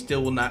 and she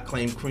still will not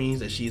claim Queens,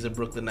 that she's a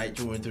Brooklynite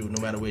through and through,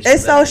 no matter where she's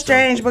It's so at.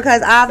 strange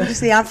because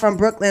obviously I'm from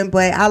Brooklyn,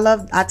 but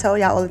I tell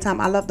y'all all the time,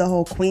 I love the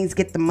whole Queens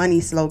get the money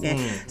slogan.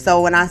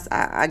 So when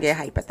I get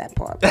hype at that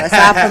part. But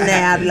aside from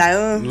that, I'll be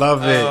like,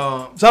 Love it.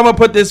 So I'm gonna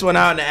put this one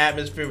out in the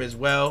atmosphere as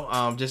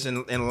well, just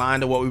in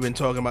line to what we've been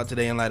talking about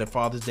today in light of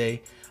Father's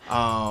Day.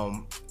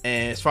 And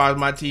as far as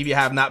my TV, I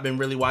have not been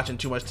really watching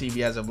too much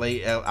TV as of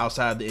late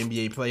outside of the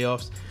NBA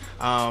playoffs.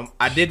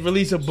 I did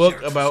release a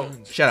book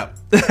about. Shut up.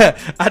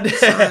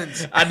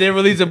 I did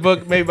release a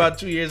book maybe about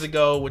 2 years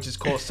ago, which is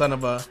called Son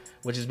of a,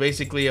 which is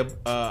basically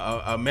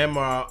a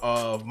memoir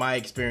of my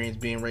experience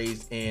being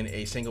raised in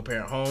a single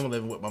parent home,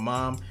 living with my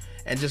mom,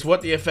 and just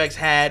what the effects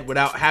had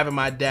without having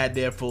my dad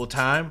there full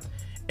time.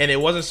 And it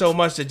wasn't so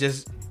much to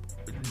just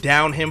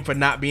down him for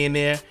not being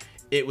there.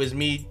 It was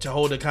me to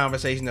hold a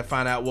conversation to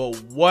find out, well,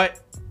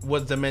 what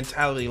was the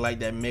mentality like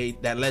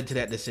that led to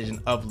that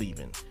decision of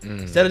leaving.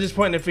 Instead of just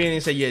pointing the finger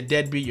and say you're a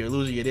deadbeat, you're a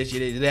loser, you're this,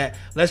 you're that.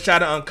 Let's try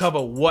to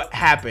uncover what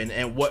happened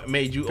and what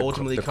made you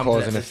ultimately come to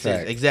cause that and decision.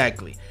 effect.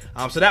 Exactly.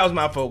 So that was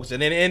my focus.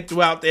 And then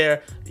throughout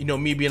there,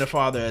 me being a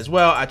father as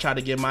well, I try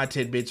to give my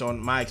tidbits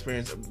on my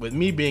experience with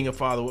me being a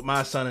father with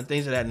my son and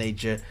things of that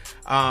nature.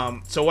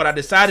 So what I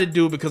decided to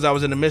do, because I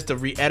was in the midst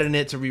of re-editing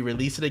it to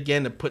re-release it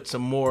again, to put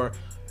some more,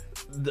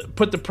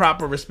 put the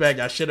proper respect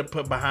I should have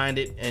put behind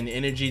it and the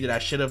energy that I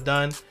should have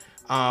done.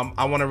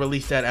 I want to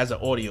release that as an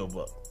audio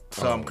book.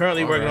 So I'm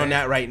currently working on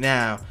that right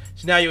now.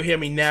 So now you'll hear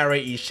me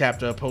narrate each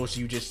chapter opposed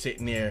to you just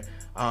sitting there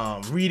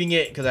reading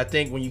it, because I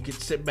think when you can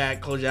sit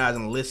back, close your eyes,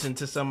 and listen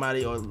to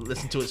somebody or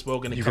listen to it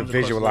spoken, You comes can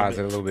across visualize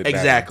it a little bit better.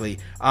 Exactly.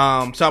 So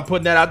I'm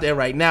putting that out there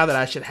right now that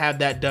I should have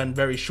that done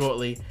very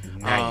shortly.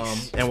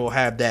 Nice. And we'll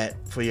have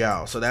that for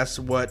y'all. So that's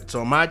what's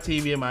on my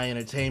TV and my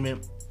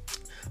entertainment.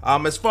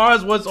 As far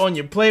as what's on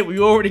your plate, we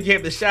already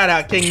gave the shout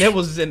out. King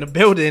Nibbles is in the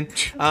building.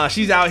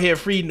 She's out here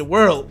feeding the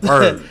world.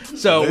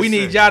 So we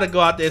need y'all to go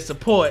out there and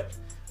support.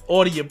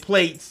 Order your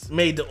plates,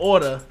 made to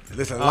order.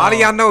 Listen, a lot of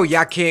y'all know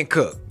y'all can't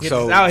cook, Get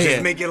so this out just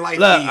here. make your life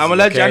Look, easy. I'm gonna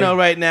let y'all okay? know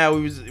right now.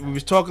 We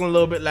was talking a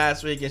little bit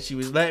last week, and she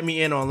was letting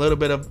me in on a little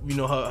bit of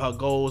her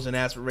goals and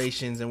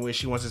aspirations and where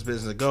she wants this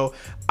business to go.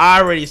 I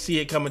already see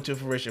it coming to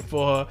fruition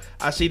for her.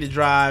 I see the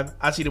drive,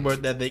 I see the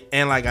work ethic,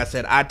 and like I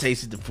said, I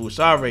tasted the food,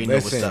 so I already know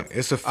Listen, what's up.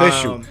 it's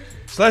official.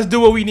 So let's do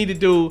what we need to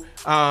do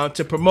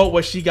to promote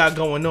what she got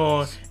going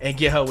on and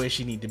get her where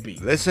she need to be.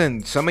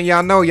 Listen, some of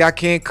y'all know y'all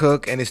can't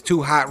cook, and it's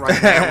too hot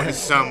right now in the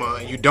summer,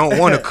 and you don't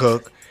want to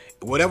cook.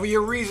 Whatever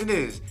your reason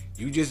is,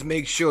 you just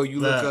make sure you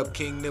look up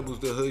King Nibbles,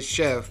 the Hood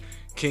Chef,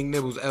 King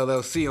Nibbles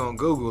LLC on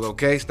Google.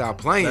 Okay, stop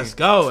playing. Let's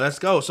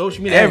go.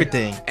 Social media,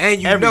 everything,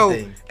 And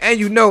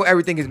you know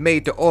everything is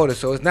made to order,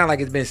 so it's not like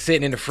it's been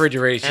sitting in the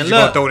refrigerator. She's And just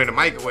gonna look, throw it in the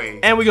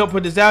microwave. And we're going to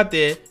put this out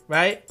there,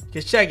 right?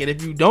 Because check it.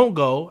 If you don't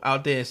go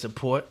out there and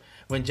support,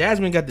 when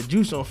Jasmine got the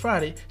juice on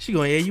Friday, she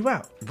going to air you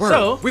out. Word.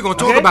 So We gonna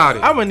talk about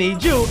it. I'm going to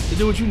need you to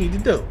do what you need to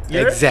do. You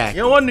heard? Exactly.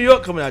 You don't want New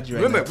York coming at you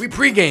right Remember, now. we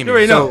pre-gaming, You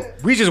already so know.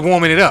 we just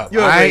warming it up.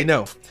 You all already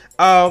right?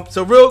 know.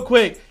 So real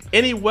quick,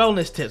 any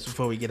wellness tips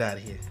before we get out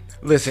of here?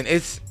 Listen,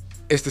 it's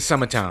the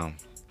summertime.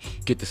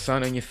 Get the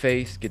sun on your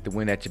face. Get the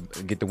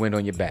wind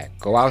on your back.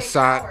 Go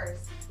outside.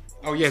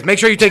 Oh yes, make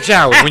sure you take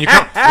showers when you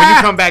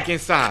come back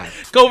inside.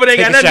 Go over there,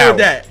 Take got a nothing to do shower. with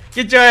that.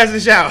 Get your ass in the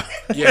shower.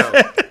 Yo,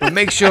 but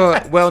make sure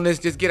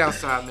wellness. Just get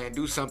outside, man.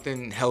 Do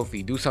something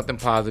healthy. Do something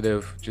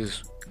positive.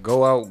 Just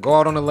go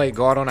out on the lake.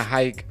 Go out on a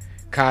hike,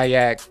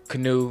 kayak,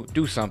 canoe.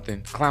 Do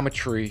something. Climb a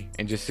tree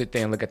and just sit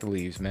there and look at the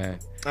leaves, man.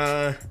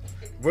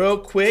 Real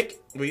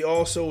quick, we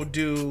also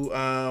do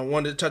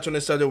wanted to touch on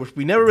this subject, which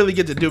we never really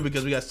get to do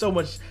because we got so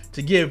much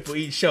to give for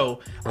each show.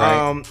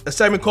 Right. A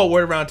segment called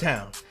Word Around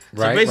Town.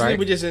 So Right, basically, right.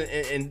 we're just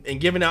in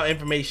giving out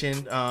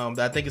information that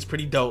I think is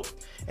pretty dope.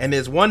 And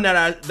there's one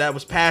that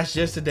was passed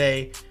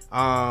yesterday.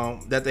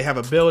 That they have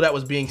a bill that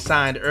was being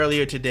signed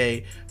earlier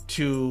today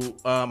to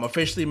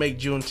officially make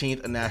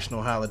Juneteenth a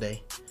national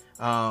holiday.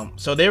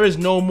 So there is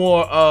no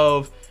more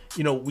of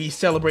we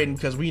celebrating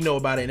because we know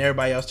about it and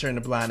everybody else turned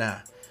a blind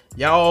eye.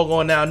 Y'all all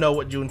gonna now know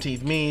what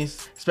Juneteenth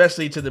means,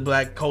 especially to the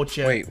black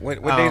culture. Wait,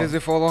 what day does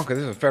it fall on? Because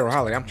this is a federal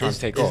holiday. I'm trying to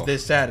take off.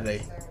 This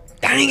Saturday.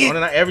 Dang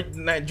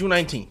it! June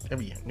 19th.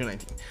 Every year, June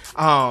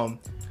 19th.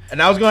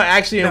 And I was gonna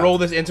actually enroll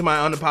this into my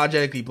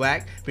Unapologetically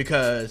Black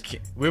because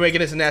we're making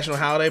this a national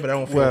holiday, but I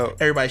don't feel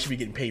everybody should be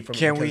getting paid from it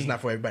because it's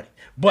not for everybody.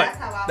 But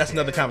that's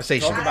another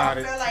conversation. I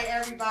don't feel like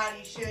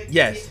everybody should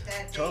Yes. get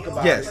that Talk day about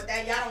off, Yes. but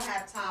that y'all don't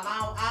have time.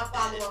 I'll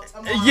follow up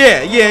tomorrow.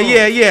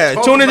 Yeah.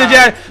 Talk Tune in to about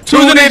Jazz. it.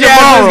 Tune in to in Jasmine's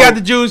tomorrow. got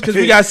the juice because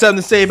we got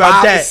something to say about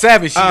 5 that. to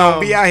 7. She gonna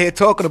be out here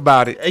talking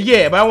about it.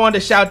 Yeah, but I wanted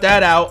to shout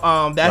that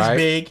out. That's Right.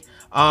 big.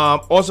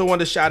 Also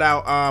wanted to shout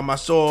out. I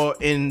saw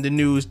in the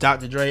news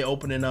Dr. Dre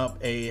opening up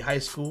a high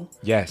school.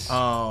 Yes.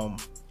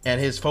 And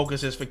his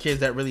focus is for kids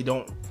that really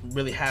don't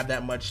really have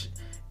that much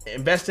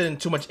invested in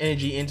too much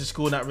energy into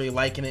school, not really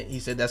liking it.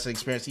 He said that's an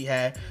experience he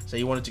had, so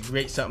he wanted to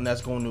create something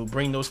that's going to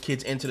bring those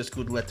kids into the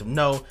school to let them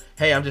know,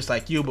 hey, I'm just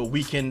like you, but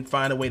we can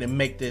find a way to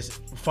make this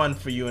fun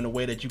for you in a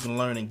way that you can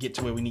learn and get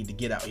to where we need to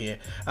get out here.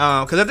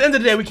 Because at the end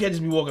of the day, we can't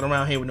just be walking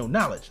around here with no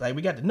knowledge. Like,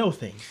 we got to know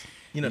things.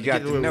 You to got get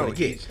to where we know. wanna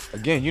get.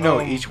 Again,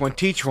 each one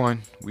teach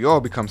one. We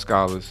all become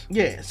scholars.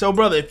 Yeah, so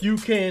brother, if you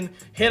can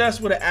hit us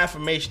with an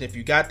affirmation, if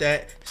you got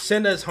that,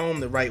 send us home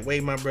the right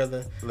way, my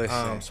brother.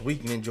 Listen. So we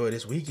can enjoy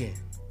this weekend.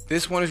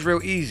 This one is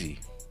real easy.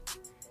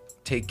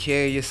 Take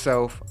care of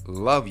yourself.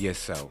 Love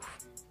yourself.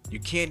 You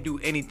can't do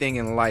anything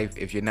in life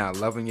if you're not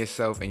loving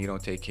yourself and you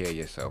don't take care of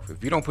yourself.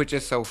 If you don't put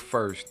yourself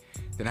first,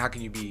 then how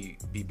can you be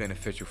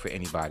beneficial for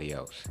anybody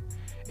else?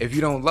 If you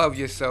don't love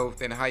yourself,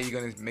 then how are you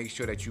going to make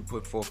sure that you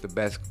put forth the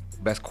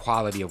best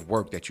quality of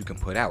work that you can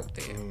put out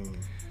there?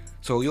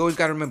 So you always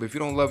got to remember, if you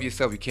don't love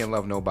yourself, you can't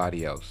love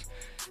nobody else.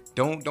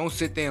 Don't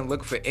sit there and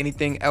look for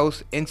anything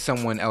else in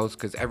someone else,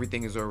 because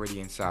everything is already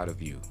inside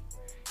of you.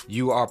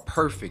 You are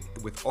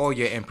perfect with all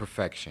your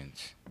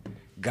imperfections.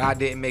 God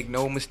didn't make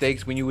no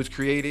mistakes when you was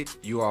created.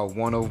 You are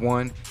one of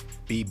one.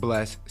 Be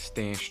blessed,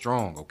 stand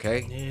strong,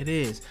 okay? Yeah, it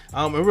is.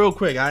 And real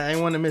quick, I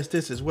didn't want to miss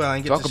this as well. I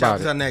didn't get Talk to shout about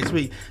this it. out next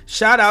week.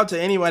 Shout out to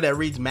anybody that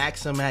reads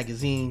Maxim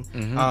magazine.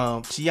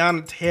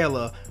 Tiana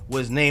Taylor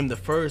was named the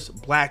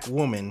first black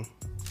woman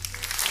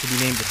to be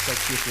named the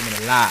sexiest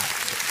woman alive.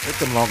 It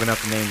took them long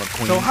enough to name a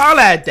queen. So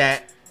holla at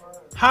that.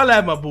 Holla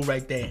at my boo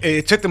right there.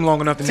 It took them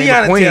long enough to name a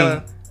Tiana queen.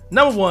 Taylor,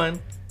 number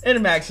one in the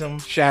Maxim.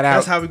 Shout out.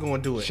 That's how we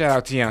going to do it. Shout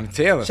out Tiana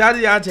Taylor. Shout out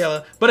to Tiana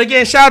Taylor. But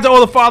again, shout out to all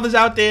the fathers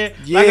out there.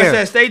 Like I Yeah.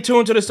 said, stay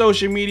tuned to the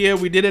social media.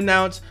 We did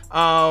announce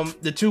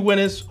the 2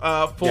 winners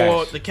for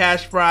Yes. the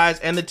cash prize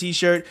and the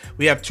t-shirt.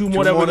 We have 2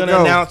 more that more we're to going to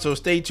go. announce. So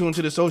stay tuned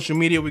to the social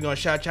media. We're going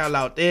to shout y'all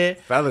out there.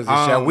 Fellas,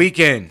 it's your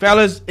weekend.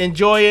 Fellas,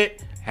 enjoy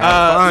it.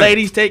 Have fun.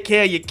 Ladies, take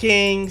care of your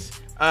kings.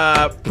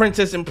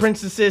 Princess and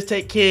princesses,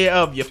 take care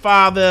of your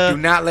father. Do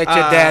not let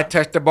your dad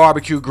touch the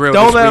barbecue grill.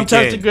 Don't this let him touch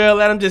the weekend. girl.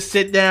 Let him just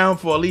sit down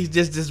for at least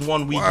just this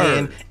one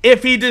weekend. Word.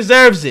 If he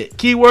deserves it.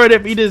 Keyword,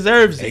 if he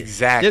deserves it.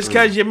 Exactly. Just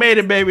because you made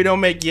it, baby, don't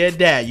make you a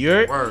dad. You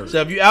heard? Word.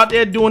 So if you out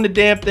there doing the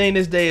damn thing,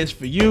 this day is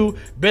for you.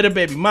 Better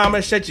baby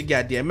mama, shut your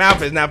goddamn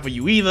mouth. It's not for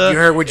you either. You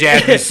heard what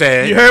Jasmine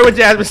said. You heard what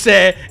Jasmine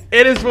said.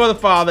 It is for the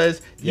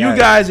fathers. You Yes.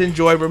 guys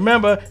enjoy.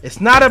 Remember, it's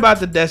not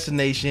about the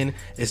destination.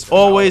 It's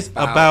always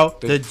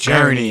about the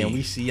journey. And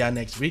we see y'all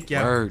next week,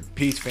 y'all. Word.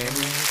 Peace,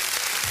 family.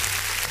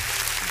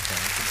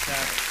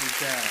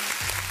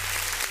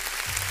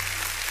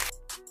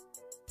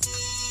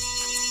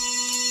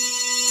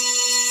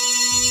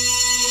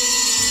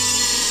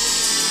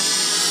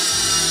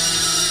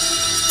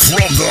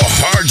 From the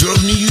heart of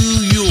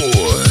New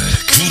York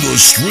to the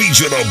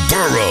streets of the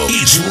borough,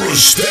 it's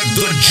Respect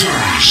the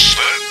Journey.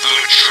 Respect the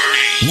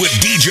Journey. With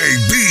DJ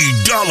B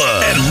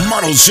Dollar and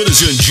Model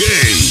Citizen J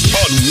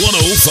on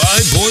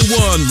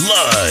 105.1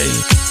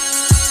 Live.